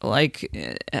 like,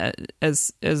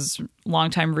 as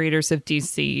longtime readers of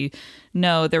DC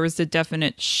know, there was a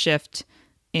definite shift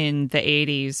in the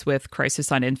 80s with Crisis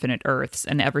on Infinite Earths,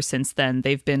 and ever since then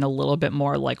they've been a little bit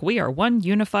more like, we are one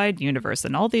unified universe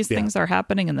and all these things are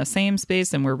happening in the same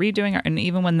space and we're redoing and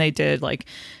even when they did like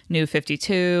New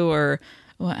 52 or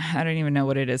I don't even know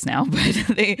what it is now,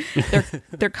 but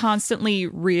they're constantly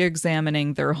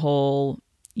re-examining their whole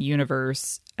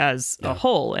universe as a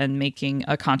whole and making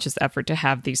a conscious effort to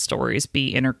have these stories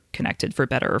be interconnected for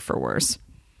better or for worse.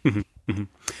 Mm-hmm.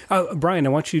 Mm-hmm. Brian, I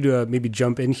want you to maybe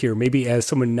jump in here. Maybe as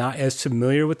someone not as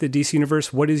familiar with the DC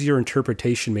universe, what is your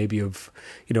interpretation maybe of,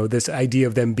 this idea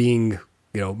of them being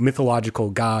mythological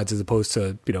gods as opposed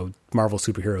to, Marvel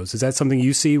superheroes. Is that something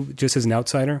you see just as an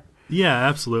outsider? Yeah,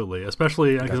 absolutely.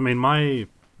 Especially because, I mean,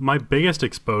 my biggest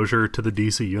exposure to the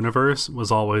DC universe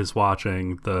was always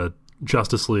watching the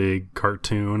Justice League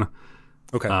cartoon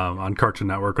on Cartoon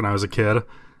Network when I was a kid.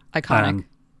 Iconic. And,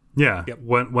 yeah, yep.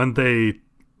 When they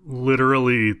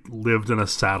literally lived in a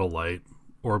satellite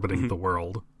orbiting the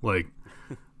world, like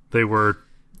they were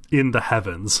in the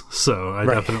heavens. So I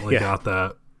definitely got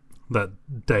that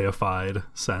deified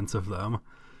sense of them.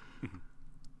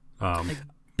 Like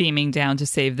beaming down to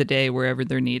save the day wherever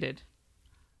they're needed.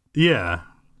 Yeah,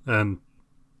 and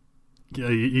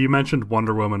you mentioned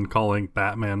Wonder Woman calling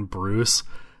Batman Bruce,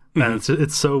 and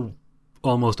it's so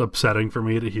almost upsetting for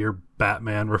me to hear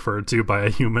Batman referred to by a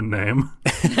human name.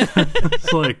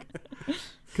 It's like,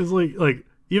 because like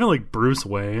even like Bruce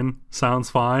Wayne sounds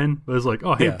fine, but it's like,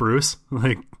 oh hey Bruce,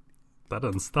 like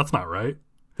that's not right.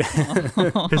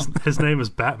 his name is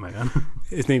Batman.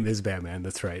 His name is Batman.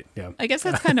 That's right. Yeah. I guess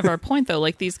that's kind of our point, though.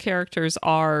 Like, these characters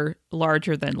are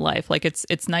larger than life. Like,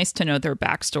 it's nice to know their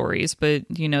backstories, but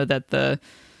you know that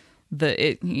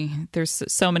there's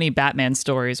so many Batman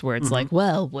stories where it's like,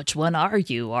 well, which one are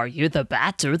you? Are you the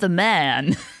Bat or the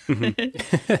Man?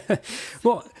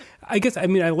 Well, I guess I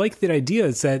like the idea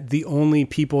is that the only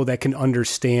people that can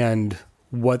understand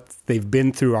what they've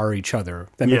been through are each other.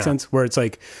 That makes sense. Where it's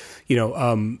like,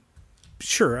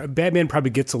 sure, Batman probably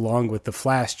gets along with the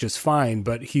Flash just fine,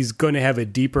 but he's going to have a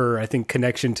deeper, I think,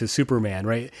 connection to Superman,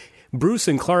 right? Bruce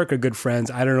and Clark are good friends.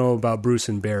 I don't know about Bruce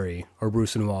and Barry or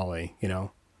Bruce and Wally,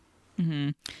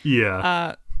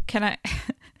 Yeah. Can I?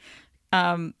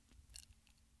 I'm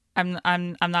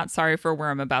not sorry for where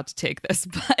I'm about to take this,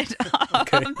 but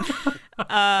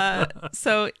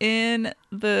so in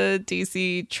the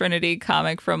DC Trinity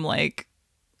comic from like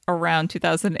around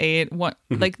 2008,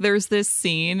 like there's this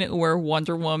scene where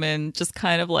Wonder Woman just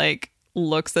kind of like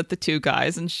looks at the two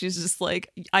guys and she's just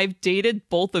like, I've dated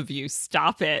both of you,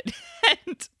 stop it.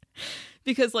 And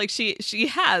because like she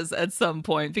has at some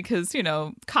point, because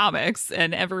comics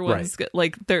and everyone's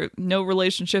like, no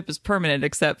relationship is permanent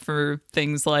except for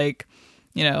things like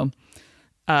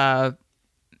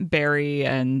Barry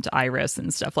and Iris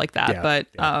and stuff like that.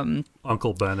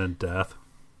 Uncle Ben and Death.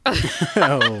 Ooh,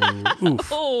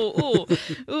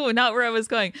 not where I was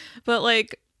going. But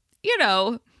like,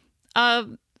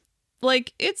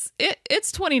 like it's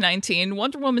 2019.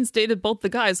 Wonder Woman's dated both the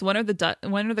guys. When are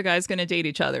the guys going to date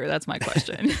each other? That's my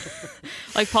question.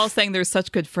 Like Paul's saying, they're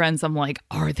such good friends. I'm like,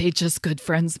 are they just good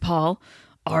friends, Paul?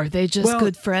 Are they just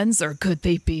good friends, or could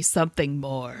they be something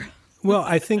more? Well,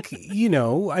 I think,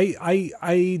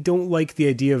 I don't like the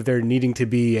idea of there needing to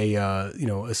be a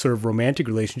sort of romantic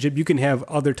relationship. You can have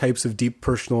other types of deep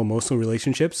personal, emotional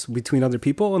relationships between other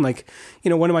people. And like,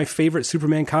 one of my favorite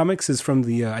Superman comics is from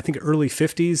the, I think, early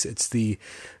 50s. It's the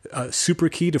Super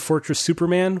Key to Fortress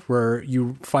Superman, where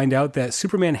you find out that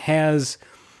Superman has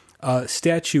a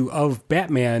statue of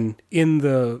Batman in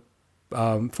the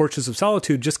Fortress of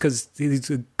Solitude just because he's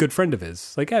a good friend of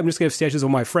his. Like, I'm just gonna have statues of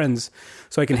my friends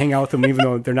so I can hang out with them even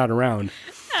though they're not around.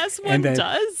 As one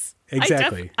does.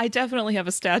 Exactly. I definitely have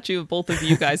a statue of both of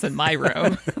you guys in my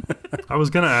room. I was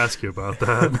gonna ask you about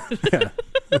that.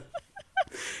 Yeah.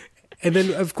 And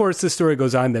then, of course, the story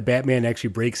goes on that Batman actually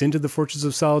breaks into the Fortress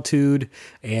of Solitude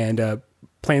and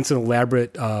plants an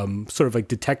elaborate sort of like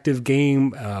detective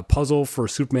game puzzle for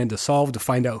Superman to solve to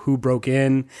find out who broke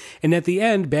in. And at the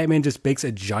end, Batman just bakes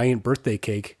a giant birthday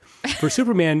cake for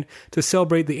Superman to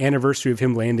celebrate the anniversary of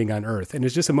him landing on Earth. And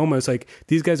it's just a moment. It's like,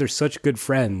 these guys are such good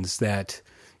friends that,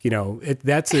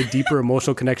 that's a deeper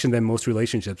emotional connection than most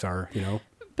relationships are, Batman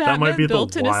that might be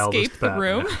built the and wildest escaped the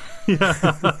room.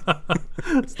 Yeah.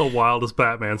 It's the wildest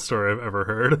Batman story I've ever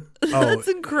heard. That's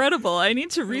incredible. I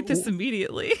need to read this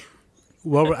immediately.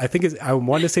 Well, I think I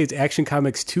want to say it's Action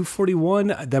Comics 241.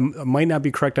 That might not be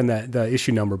correct on the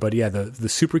issue number, but yeah, the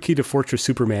Super Key to Fortress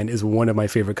Superman is one of my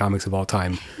favorite comics of all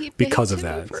time because of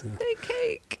that. Birthday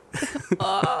cake.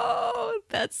 Oh,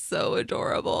 that's so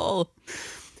adorable.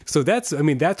 So that's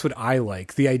what I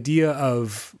like. The idea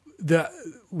of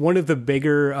one of the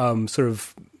bigger sort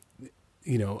of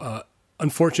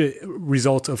unfortunate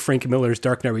result of Frank Miller's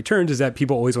Dark Knight Returns is that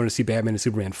people always want to see Batman and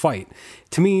Superman fight.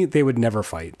 To me, they would never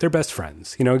fight. They're best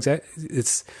friends. And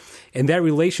that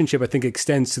relationship, I think,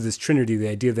 extends to this trinity, the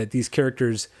idea that these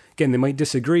characters, again, they might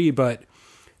disagree, but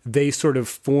they sort of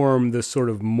form the sort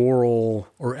of moral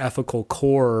or ethical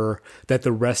core that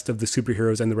the rest of the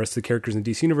superheroes and the rest of the characters in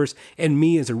the DC universe and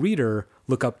me as a reader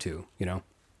look up to,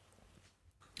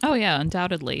 Oh, yeah,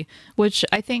 undoubtedly. Which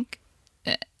I think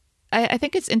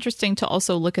it's interesting to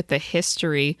also look at the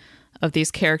history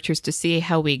these characters to see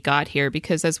how we got here,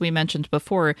 because as we mentioned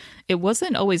before, it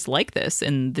wasn't always like this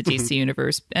in the DC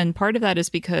universe. And part of that is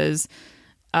because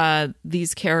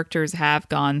these characters have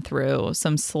gone through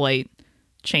some slight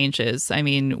changes. I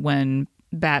mean, when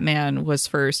Batman was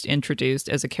first introduced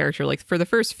as a character, like for the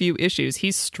first few issues,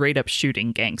 he's straight up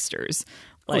shooting gangsters.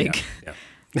 Like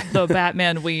the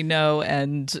Batman we know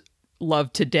and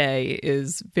love today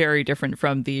is very different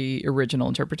from the original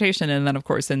interpretation. And then, of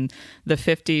course, in the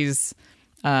 50s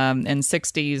and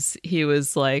 60s, he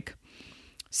was like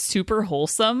super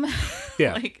wholesome.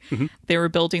 Yeah. Like they were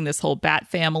building this whole Bat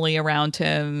family around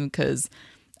him because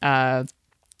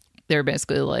they're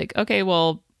basically like, okay,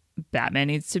 well, Batman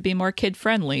needs to be more kid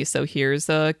friendly. So here's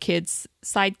a kid's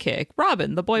sidekick,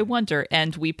 Robin, the boy wonder.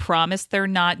 And we promise they're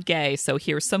not gay. So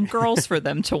here's some girls for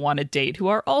them to want to date who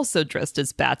are also dressed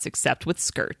as bats, except with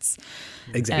skirts.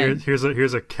 Exactly.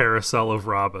 Here's a carousel of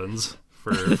Robins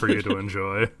for you to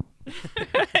enjoy.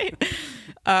 Right.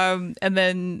 And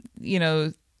then, you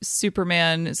know,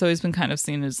 Superman has always been kind of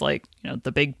seen as like, you know,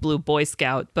 the big blue Boy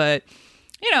Scout. But,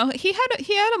 you know, he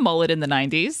had a mullet in the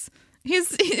 90s.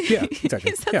 Exactly.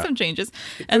 He's had some changes.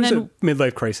 And then a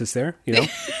midlife crisis there, you know.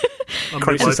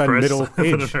 Crisis on middle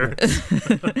age.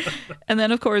 And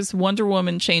then, of course, Wonder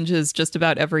Woman changes just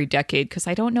about every decade because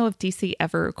I don't know if DC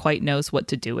ever quite knows what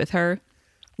to do with her.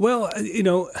 Well, you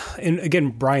know, and again,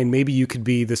 Brian, maybe you could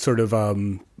be the sort of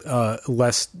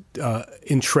less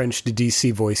entrenched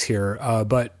DC voice here,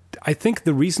 but I think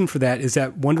the reason for that is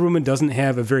that Wonder Woman doesn't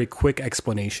have a very quick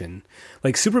explanation.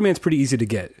 Like, Superman's pretty easy to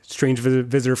get. Strange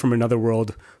visitor from another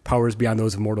world, powers beyond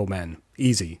those of mortal men.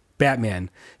 Easy. Batman,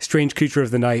 strange creature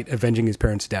of the night, avenging his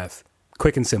parents' death.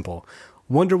 Quick and simple.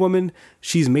 Wonder Woman,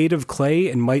 she's made of clay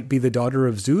and might be the daughter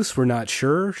of Zeus. We're not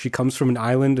sure. She comes from an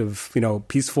island of, you know,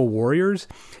 peaceful warriors.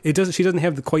 She doesn't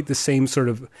have quite the same sort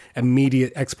of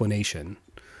immediate explanation.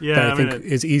 Yeah, that I think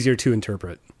is easier to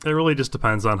interpret. It really just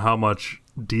depends on how much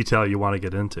detail you want to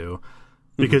get into.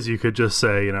 Because you could just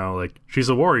say, you know, like, she's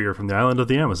a warrior from the island of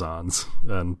the Amazons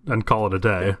and call it a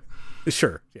day. Yeah.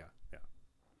 Sure. Yeah.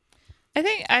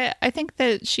 I think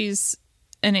that she's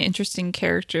an interesting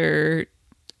character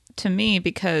to me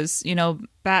because, you know,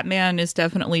 Batman is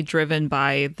definitely driven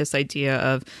by this idea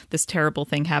of this terrible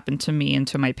thing happened to me and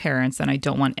to my parents, and I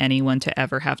don't want anyone to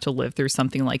ever have to live through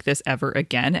something like this ever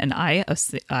again. And I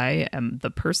am the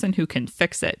person who can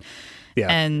fix it. Yeah.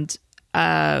 And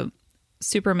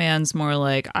Superman's more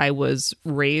like, I was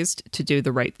raised to do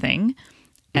the right thing,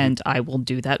 and I will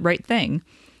do that right thing.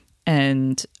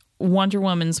 And Wonder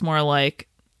Woman's more like,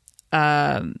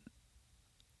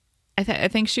 I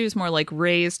think she was more like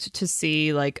raised to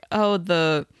see like, oh,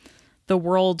 the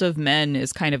world of men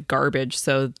is kind of garbage,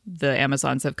 so the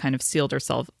Amazons have kind of sealed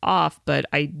herself off. But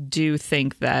I do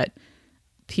think that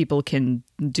people can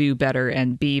do better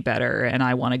and be better, and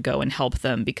I want to go and help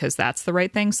them because that's the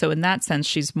right thing. So in that sense,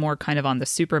 she's more kind of on the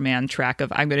Superman track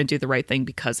of I'm going to do the right thing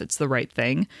because it's the right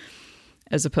thing,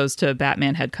 as opposed to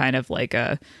Batman had kind of like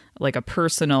a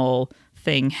personal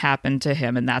thing happen to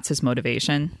him, and that's his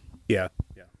motivation. Yeah.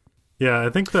 Yeah,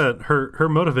 I think that her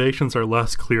motivations are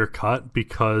less clear-cut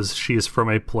because she's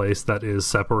from a place that is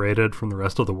separated from the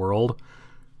rest of the world.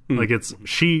 Like, it's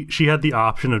she had the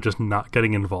option of just not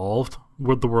getting involved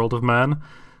with the world of men,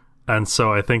 and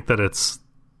so I think that it's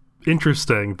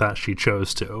interesting that she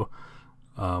chose to.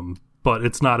 But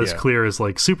it's not as clear as,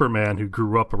 like, Superman, who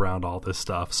grew up around all this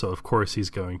stuff, so of course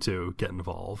he's going to get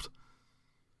involved.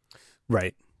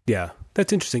 Right. Yeah,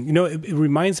 that's interesting. You know, it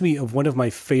reminds me of one of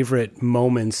my favorite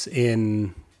moments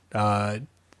in The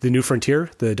New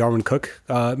Frontier, the Darwin Cook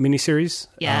miniseries.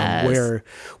 Yes.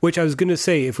 Which I was going to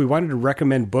say, if we wanted to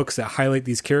recommend books that highlight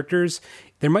these characters,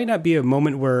 there might not be a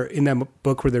moment where in that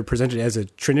book where they're presented as a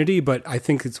trinity, but I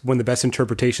think it's one of the best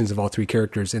interpretations of all three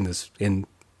characters in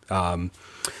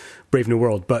Brave New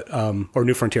World, or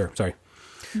New Frontier. Sorry.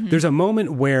 Mm-hmm. There's a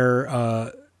moment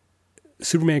where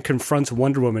Superman confronts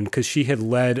Wonder Woman because she had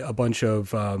led a bunch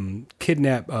of women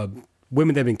that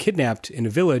had been kidnapped in a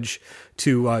village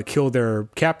to kill their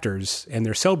captors, and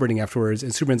they're celebrating afterwards.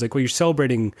 And Superman's like, well, you're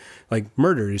celebrating like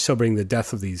murder. You're celebrating the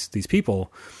death of these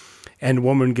people. And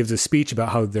Woman gives a speech about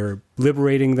how they're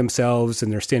liberating themselves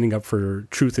and they're standing up for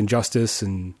truth and justice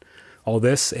and all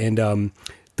this. And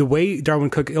the way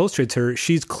Darwin Cook illustrates her,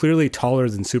 she's clearly taller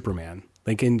than Superman.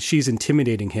 Like, and she's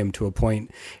intimidating him to a point.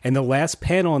 And the last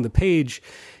panel on the page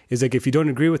is like, if you don't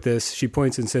agree with this, she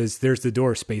points and says, there's the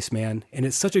door, spaceman. And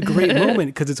it's such a great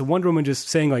moment because it's a Wonder Woman just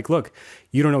saying like, look,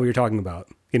 you don't know what you're talking about.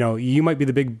 You know, you might be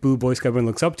the big blue Boy Scout everyone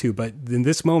looks up to, but in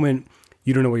this moment,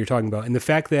 you don't know what you're talking about. And the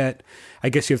fact that I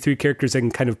guess you have three characters that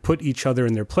can kind of put each other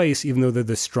in their place, even though they're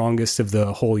the strongest of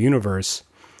the whole universe,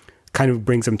 kind of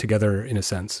brings them together in a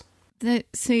sense.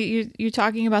 See, you're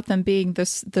talking about them being the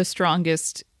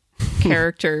strongest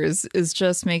characters is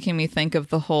just making me think of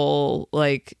the whole,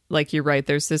 like you're right,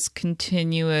 there's this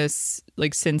continuous,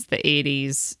 like since the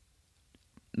 80s,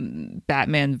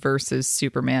 Batman versus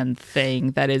Superman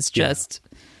thing that is just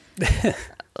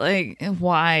like,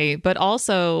 why? But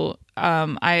also,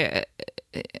 I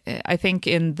think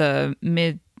in the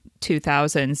mid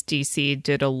 2000s, DC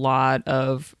did a lot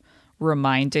of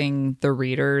reminding the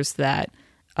readers that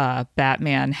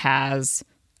Batman has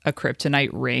a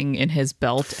kryptonite ring in his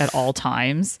belt at all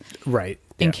times, right?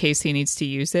 In case he needs to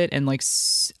use it. And like,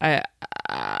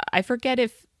 I forget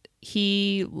if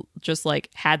he just like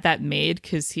had that made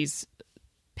because he's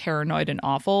paranoid and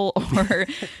awful, or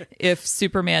if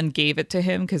Superman gave it to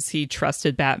him because he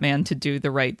trusted Batman to do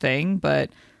the right thing.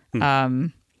 But I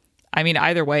mean,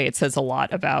 either way, it says a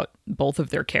lot about both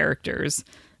of their characters.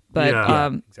 But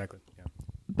exactly. Yeah.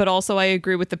 But also, I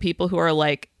agree with the people who are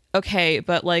like, okay,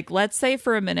 but like, let's say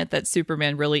for a minute that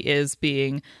Superman really is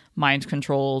being mind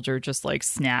controlled or just like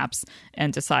snaps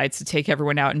and decides to take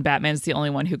everyone out, and Batman's the only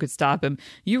one who could stop him.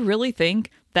 You really think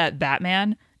that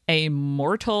Batman, a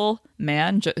mortal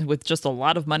man with just a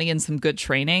lot of money and some good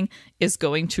training, is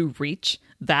going to reach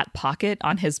that pocket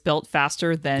on his belt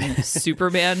faster than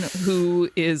Superman, who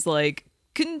is like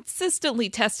consistently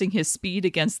testing his speed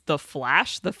against the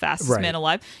Flash, the fastest man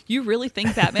alive? You really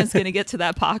think Batman's going to get to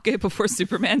that pocket before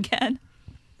Superman can?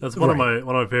 That's one of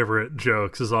my favorite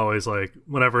jokes is always like,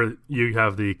 whenever you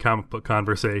have the comic book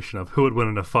conversation of who would win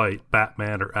in a fight,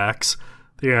 Batman or X,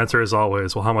 the answer is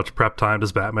always, well, how much prep time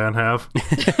does Batman have?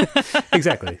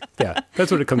 Exactly. Yeah,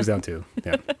 that's what it comes down to.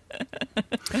 Yeah.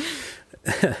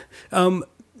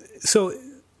 So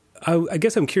I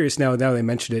guess I'm curious now that I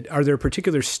mentioned it, are there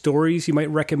particular stories you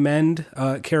might recommend,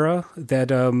 Kara,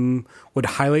 that would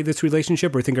highlight this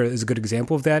relationship or think is a good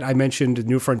example of that? I mentioned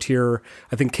New Frontier.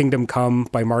 I think Kingdom Come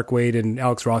by Mark Waid and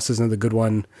Alex Ross is another good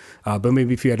one. But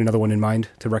maybe if you had another one in mind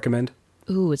to recommend.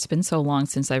 Ooh, it's been so long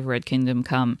since I've read Kingdom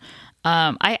Come.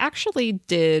 I actually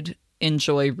did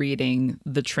enjoy reading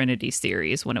the Trinity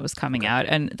series when it was coming out.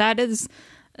 And that is,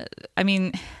 I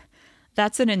mean,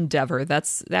 that's an endeavor.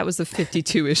 That was a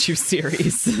 52 issue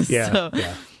series.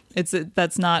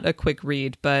 That's not a quick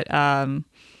read, but I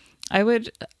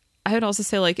would also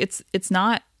say like it's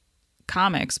not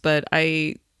comics, but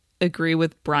I agree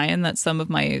with Brian that some of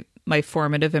my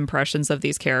formative impressions of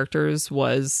these characters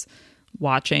was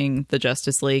watching the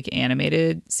Justice League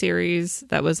animated series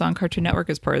that was on Cartoon Network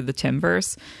as part of the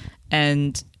Timverse.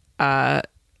 And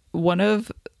one of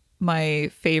my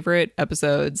favorite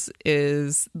episodes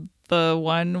is the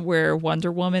one where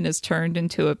Wonder Woman is turned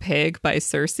into a pig by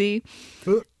Cersei.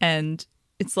 And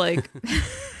it's like,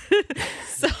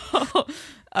 so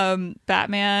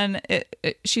Batman,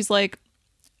 she's like,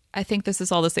 I think this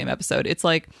is all the same episode. It's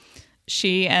like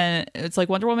it's like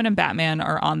Wonder Woman and Batman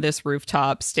are on this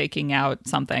rooftop staking out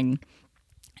something.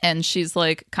 And she's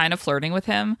like kind of flirting with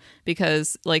him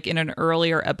because like in an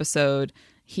earlier episode,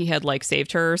 he had like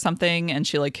saved her or something, and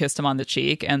she like kissed him on the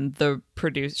cheek, and the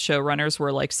showrunners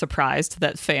were like surprised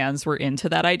that fans were into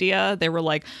that idea. They were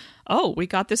like, oh, we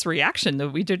got this reaction that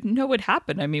we didn't know would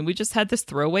happen. I mean, we just had this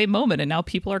throwaway moment and now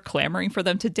people are clamoring for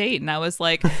them to date. And I was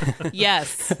like,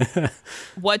 yes.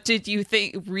 What did you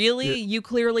think? Really? Yeah. You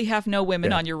clearly have no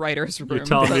women on your writer's room. You're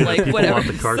telling me that people want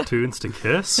the cartoons to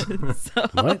kiss?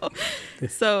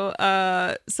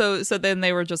 So then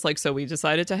they were just like, so we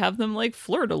decided to have them like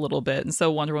flirt a little bit. And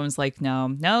so Wonder Woman's like,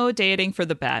 no dating for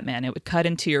the Batman. It would cut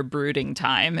into your brooding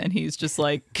time. And he's just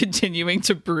like continuing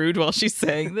to brood while she's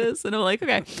saying this. And I'm like,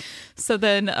 okay. So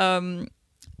then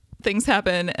things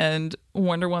happen and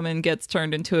Wonder Woman gets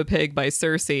turned into a pig by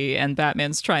Cersei, and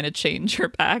Batman's trying to change her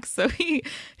back. So he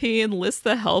enlists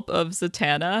the help of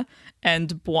Zatanna and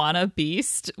Buana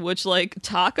Beast, which like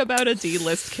talk about a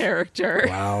D-list character.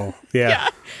 Wow. Yeah.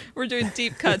 We're doing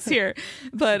deep cuts here.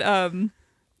 But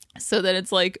so then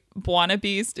it's like Buana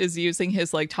Beast is using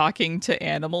his like talking to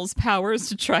animals powers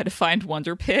to try to find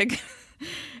Wonder Pig.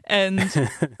 And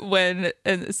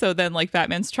so then like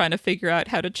Batman's trying to figure out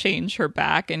how to change her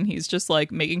back, and he's just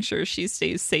like making sure she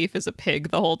stays safe as a pig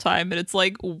the whole time. And it's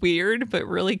like weird but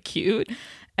really cute.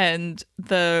 And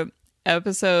the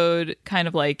episode kind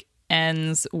of like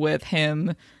ends with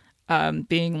him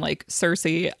being like,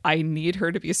 Cersei, I need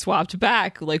her to be swapped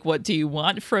back. Like, what do you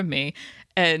want from me?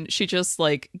 And she just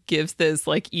like gives this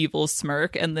like evil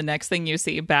smirk, and the next thing you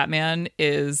see, Batman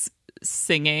is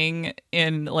singing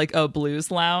in like a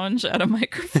blues lounge at a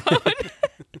microphone.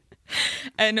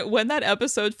 And when that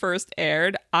episode first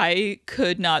aired, I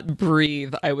could not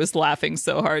breathe. I was laughing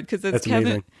so hard because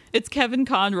it's Kevin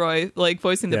Conroy like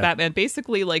voicing the Batman.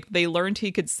 Basically, like they learned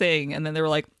he could sing, and then they were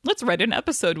like, let's write an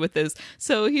episode with this.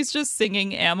 So he's just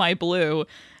singing "Am I Blue?"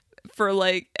 for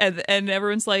like, and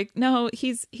everyone's like, no,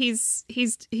 he's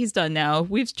done now.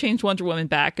 We've changed Wonder Woman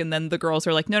back, and then the girls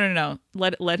are like, no,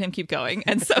 let him keep going.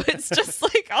 And so it's just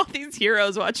like all these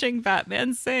heroes watching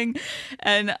Batman sing,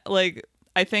 and like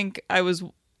I think I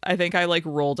like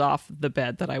rolled off the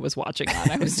bed that I was watching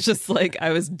on. I was just like, I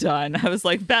was done. I was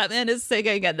like, Batman is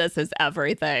singing, and this is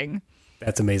everything.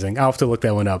 That's amazing. I'll have to look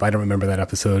that one up. I don't remember that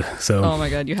episode. So oh my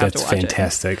god, you have to watch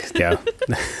fantastic. It. Yeah.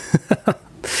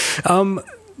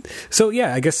 So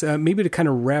yeah, I guess maybe to kind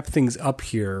of wrap things up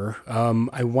here,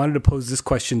 I wanted to pose this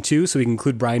question too, so we can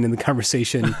include Brian in the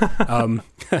conversation.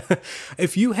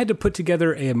 If you had to put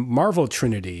together a Marvel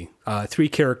Trinity, 3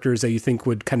 characters that you think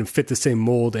would kind of fit the same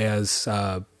mold as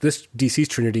this DC's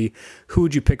Trinity, who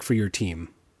would you pick for your team?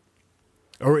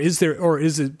 Or is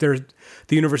it the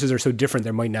universes are so different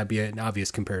there might not be an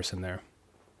obvious comparison there?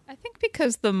 I think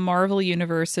because the Marvel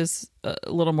universe is a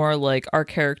little more like our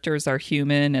characters are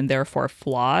human and therefore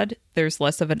flawed, there's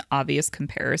less of an obvious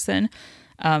comparison.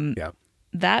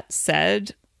 That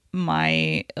said,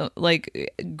 my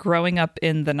growing up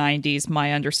in the 90s,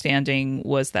 my understanding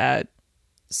was that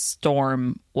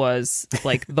Storm was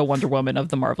like the Wonder Woman of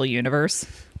the Marvel universe.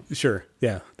 Sure.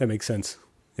 Yeah, that makes sense.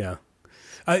 Yeah.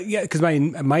 Because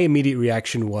my immediate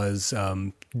reaction was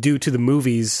due to the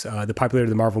movies, the popularity of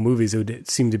the Marvel movies, it would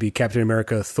seem to be Captain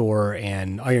America, Thor,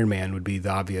 and Iron Man would be the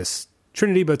obvious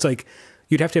Trinity. But it's like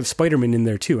you'd have to have Spider-Man in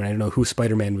there too, and I don't know who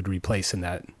Spider-Man would replace in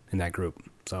that group.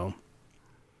 So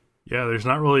yeah, there's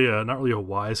not really a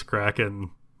wisecracking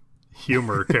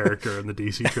humor character in the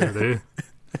DC Trinity.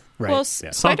 Right. Well, yeah.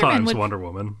 Sometimes Wonder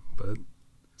Woman, but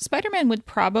Spider-Man would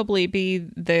probably be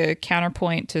the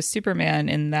counterpoint to Superman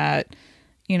in that,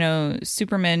 you know,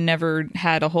 Superman never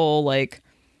had a whole, like,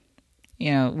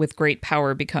 you know, with great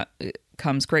power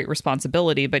comes great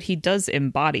responsibility, but he does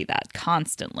embody that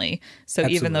constantly. So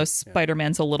absolutely. Even though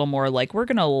Spider-Man's a little more like, we're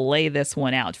going to lay this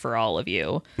one out for all of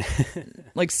you,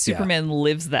 like Superman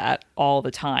lives that all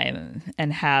the time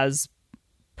and has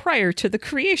prior to the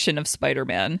creation of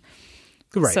Spider-Man.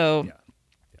 Right. So,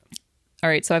 all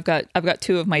right. So I've got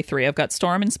 2 of my 3. I've got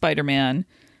Storm and Spider-Man.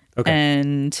 Okay.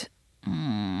 And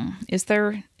is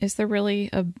there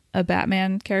really a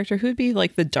Batman character who'd be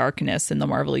like the darkness in the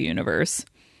Marvel universe?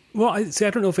 Well, I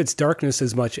don't know if it's darkness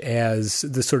as much as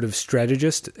the sort of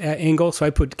strategist angle. So I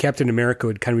put Captain America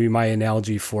would kind of be my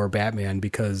analogy for Batman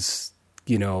because,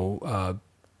 you know,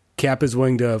 Cap is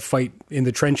willing to fight in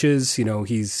the trenches. You know,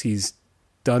 he's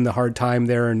done the hard time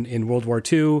there in World War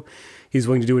II. He's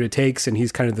willing to do what it takes, and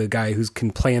he's kind of the guy who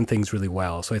can plan things really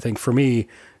well. So I think for me,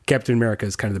 Captain America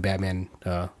is kind of the Batman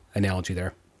analogy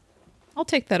there. I'll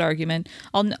take that argument.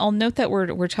 I'll note that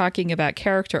we're talking about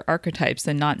character archetypes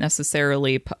and not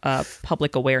necessarily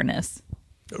public awareness.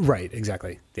 Right.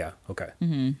 Exactly. Yeah. Okay.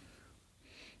 Mm-hmm.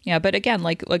 Yeah, but again,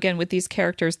 with these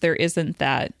characters, there isn't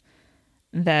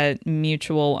that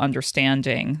mutual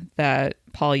understanding that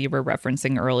Paul you were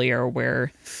referencing earlier,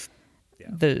 where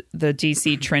the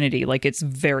DC Trinity, like it's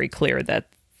very clear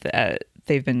that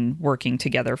they've been working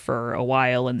together for a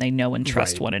while and they know and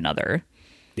trust one another.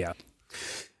 Yeah.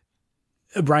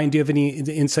 Brian, do you have any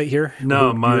insight here?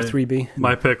 No, my 3B?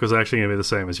 My pick was actually going to be the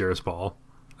same as yours, Paul.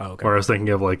 Oh, okay. Where I was thinking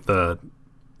of like the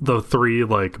 3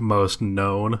 like most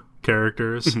known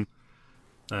characters.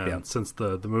 And since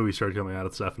the movie started coming out,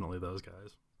 it's definitely those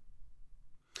guys.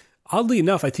 Oddly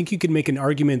enough, I think you could make an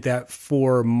argument that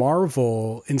for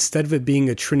Marvel, instead of it being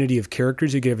a trinity of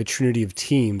characters, you could have a trinity of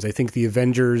teams. I think the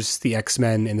Avengers, the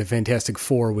X-Men, and the Fantastic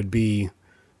Four would be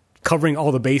covering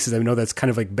all the bases. I know that's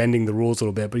kind of like bending the rules a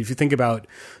little bit, but if you think about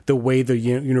the way the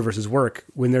universes work,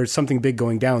 when there's something big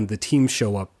going down, the teams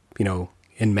show up, you know,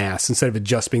 en masse instead of it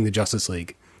just being the Justice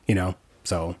League, you know?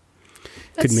 So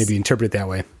could maybe interpret it that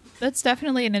way. That's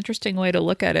definitely an interesting way to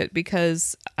look at it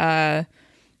because I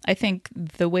think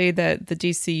the way that the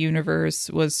DC universe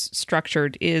was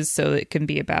structured is so it can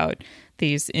be about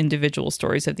these individual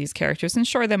stories of these characters. And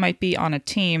sure, they might be on a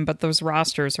team, but those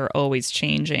rosters are always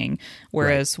changing.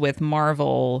 Whereas with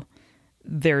Marvel,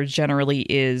 there generally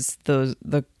is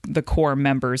the core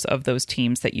members of those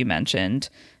teams that you mentioned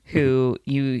who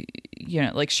you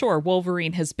know, like, sure,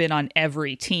 Wolverine has been on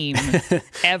every team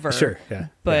ever. Sure, yeah.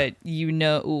 But you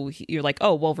know, you're like,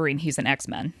 oh, Wolverine, he's an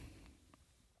X-Men.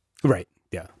 Right,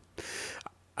 yeah.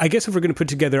 I guess if we're going to put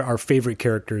together our favorite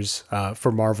characters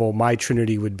for Marvel, my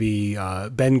trinity would be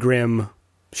Ben Grimm,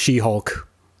 She-Hulk,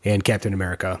 and Captain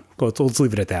America. Let's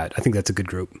leave it at that. I think that's a good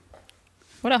group.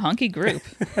 What a hunky group.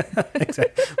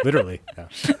 Exactly. Literally.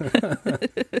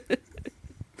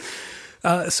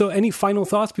 Yeah. So any final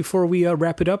thoughts before we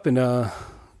wrap it up and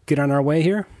get on our way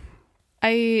here?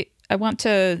 I want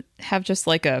to have just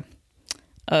like a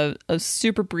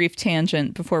super brief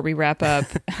tangent before we wrap up.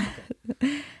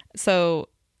 So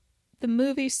the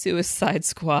movie Suicide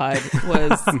Squad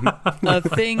was a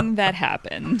thing that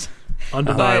happened.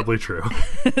 Undeniably true.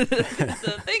 It's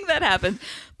a thing that happened.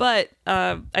 But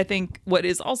I think what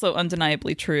is also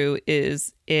undeniably true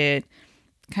is it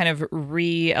kind of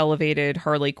re-elevated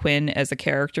Harley Quinn as a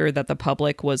character that the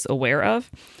public was aware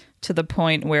of, to the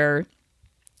point where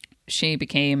she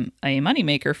became a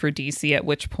moneymaker for DC, at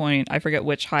which point, I forget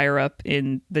which higher up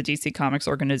in the DC Comics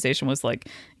organization was like,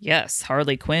 yes,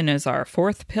 Harley Quinn is our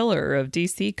fourth pillar of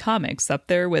DC Comics, up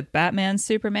there with Batman,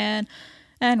 Superman,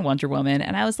 and Wonder Woman.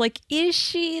 And I was like, is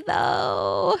she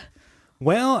though?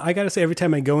 Well, I got to say, every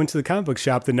time I go into the comic book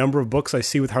shop, the number of books I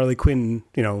see with Harley Quinn,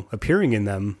 appearing in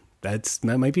them, that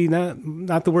might be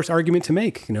not the worst argument to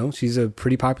make. She's a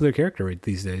pretty popular character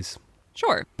these days.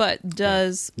 Sure, but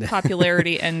does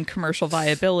popularity and commercial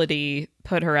viability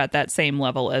put her at that same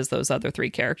level as those other three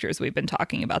characters we've been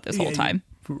talking about this whole time?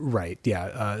 Right,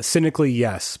 yeah. Cynically,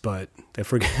 yes, but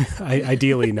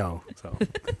ideally, no. So.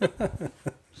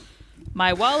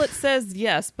 My wallet says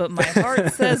yes, but my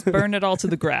heart says burn it all to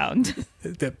the ground.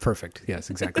 Perfect. Yes,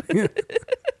 exactly.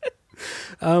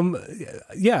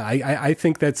 I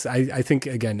think I think,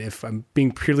 again, if I'm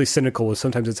being purely cynical,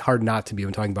 sometimes it's hard not to be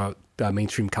when talking about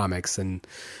mainstream comics, and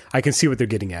I can see what they're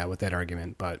getting at with that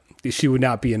argument, but she would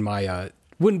not be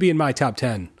wouldn't be in my top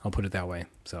 10. I'll put it that way.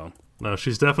 So no,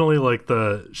 she's definitely like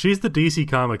she's the DC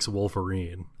Comics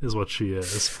Wolverine is what she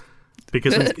is.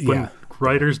 Because when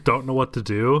writers don't know what to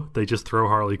do, they just throw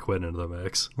Harley Quinn into the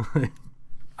mix.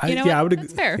 I would.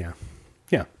 That's fair.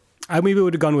 Yeah. I maybe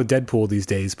would have gone with Deadpool these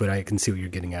days, but I can see what you're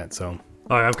getting at. So,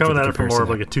 I'm coming at it from more of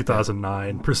like a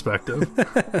 2009 perspective.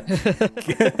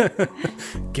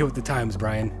 Get with the times,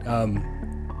 Brian.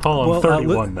 Paul, I'm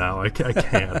 31 now. I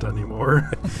can't anymore.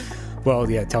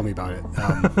 Well, yeah, tell me about it.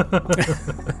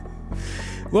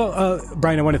 Well,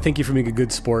 Brian, I want to thank you for being a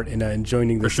good sport and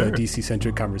joining this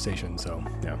DC-centric conversation. So,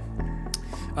 yeah.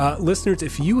 Listeners,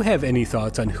 if you have any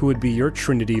thoughts on who would be your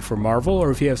Trinity for Marvel,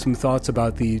 or if you have some thoughts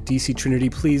about the DC Trinity,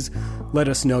 please let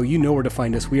us know. You know where to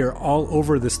find us. We are all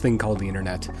over this thing called the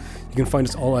internet. You can find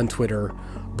us all on Twitter.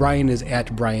 Brian is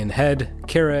at Brian Head.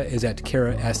 Kara is at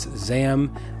Kara S.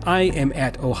 Zam. I am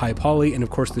at Oh Hi Polly. And of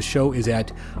course, the show is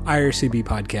at IRCB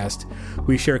Podcast.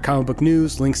 We share comic book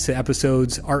news, links to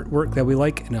episodes, artwork that we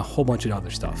like, and a whole bunch of other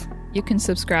stuff. You can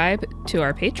subscribe to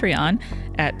our Patreon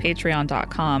at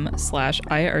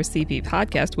patreon.com/IRCB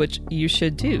Podcast, which you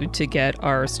should do to get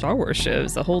our Star Wars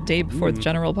shows a whole day before the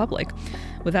general public.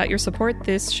 Without your support,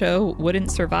 this show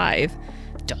wouldn't survive.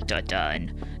 Dun, dun,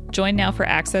 dun. Join now for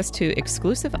access to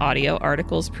exclusive audio,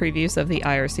 articles, previews of the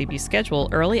IRCB schedule,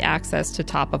 early access to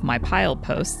top of my pile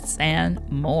posts, and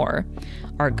more.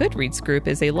 Our Goodreads group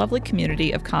is a lovely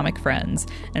community of comic friends,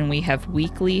 and we have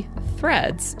weekly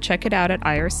threads. Check it out at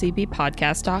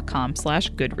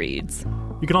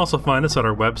ircbpodcast.com/Goodreads. You can also find us at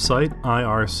our website,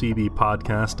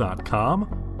 ircbpodcast.com,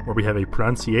 where we have a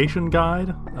pronunciation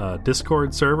guide,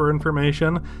 Discord server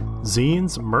information,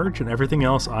 zines, merch, and everything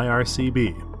else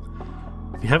IRCB.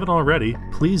 If you haven't already,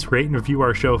 please rate and review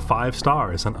our show 5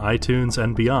 stars on iTunes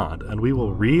and beyond, and we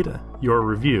will read your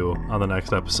review on the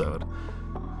next episode.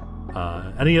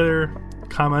 Any other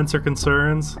comments or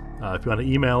concerns? If you want to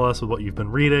email us with what you've been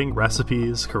reading,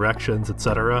 recipes, corrections,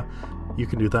 etc., you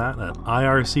can do that at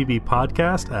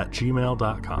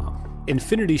ircbpodcast@gmail.com.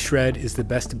 Infinity Shred is the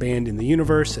best band in the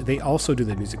universe. They also do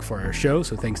the music for our show,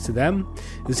 so thanks to them.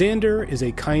 Xander is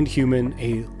a kind human,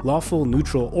 a lawful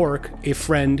neutral orc, a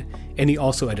friend, and he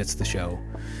also edits the show.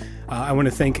 I want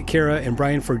to thank Kara and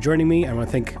Brian for joining me. I want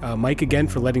to thank Mike again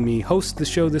for letting me host the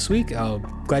show this week.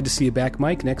 Glad to see you back,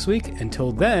 Mike, next week.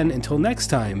 Until then, until next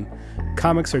time,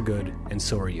 comics are good, and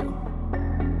so are you.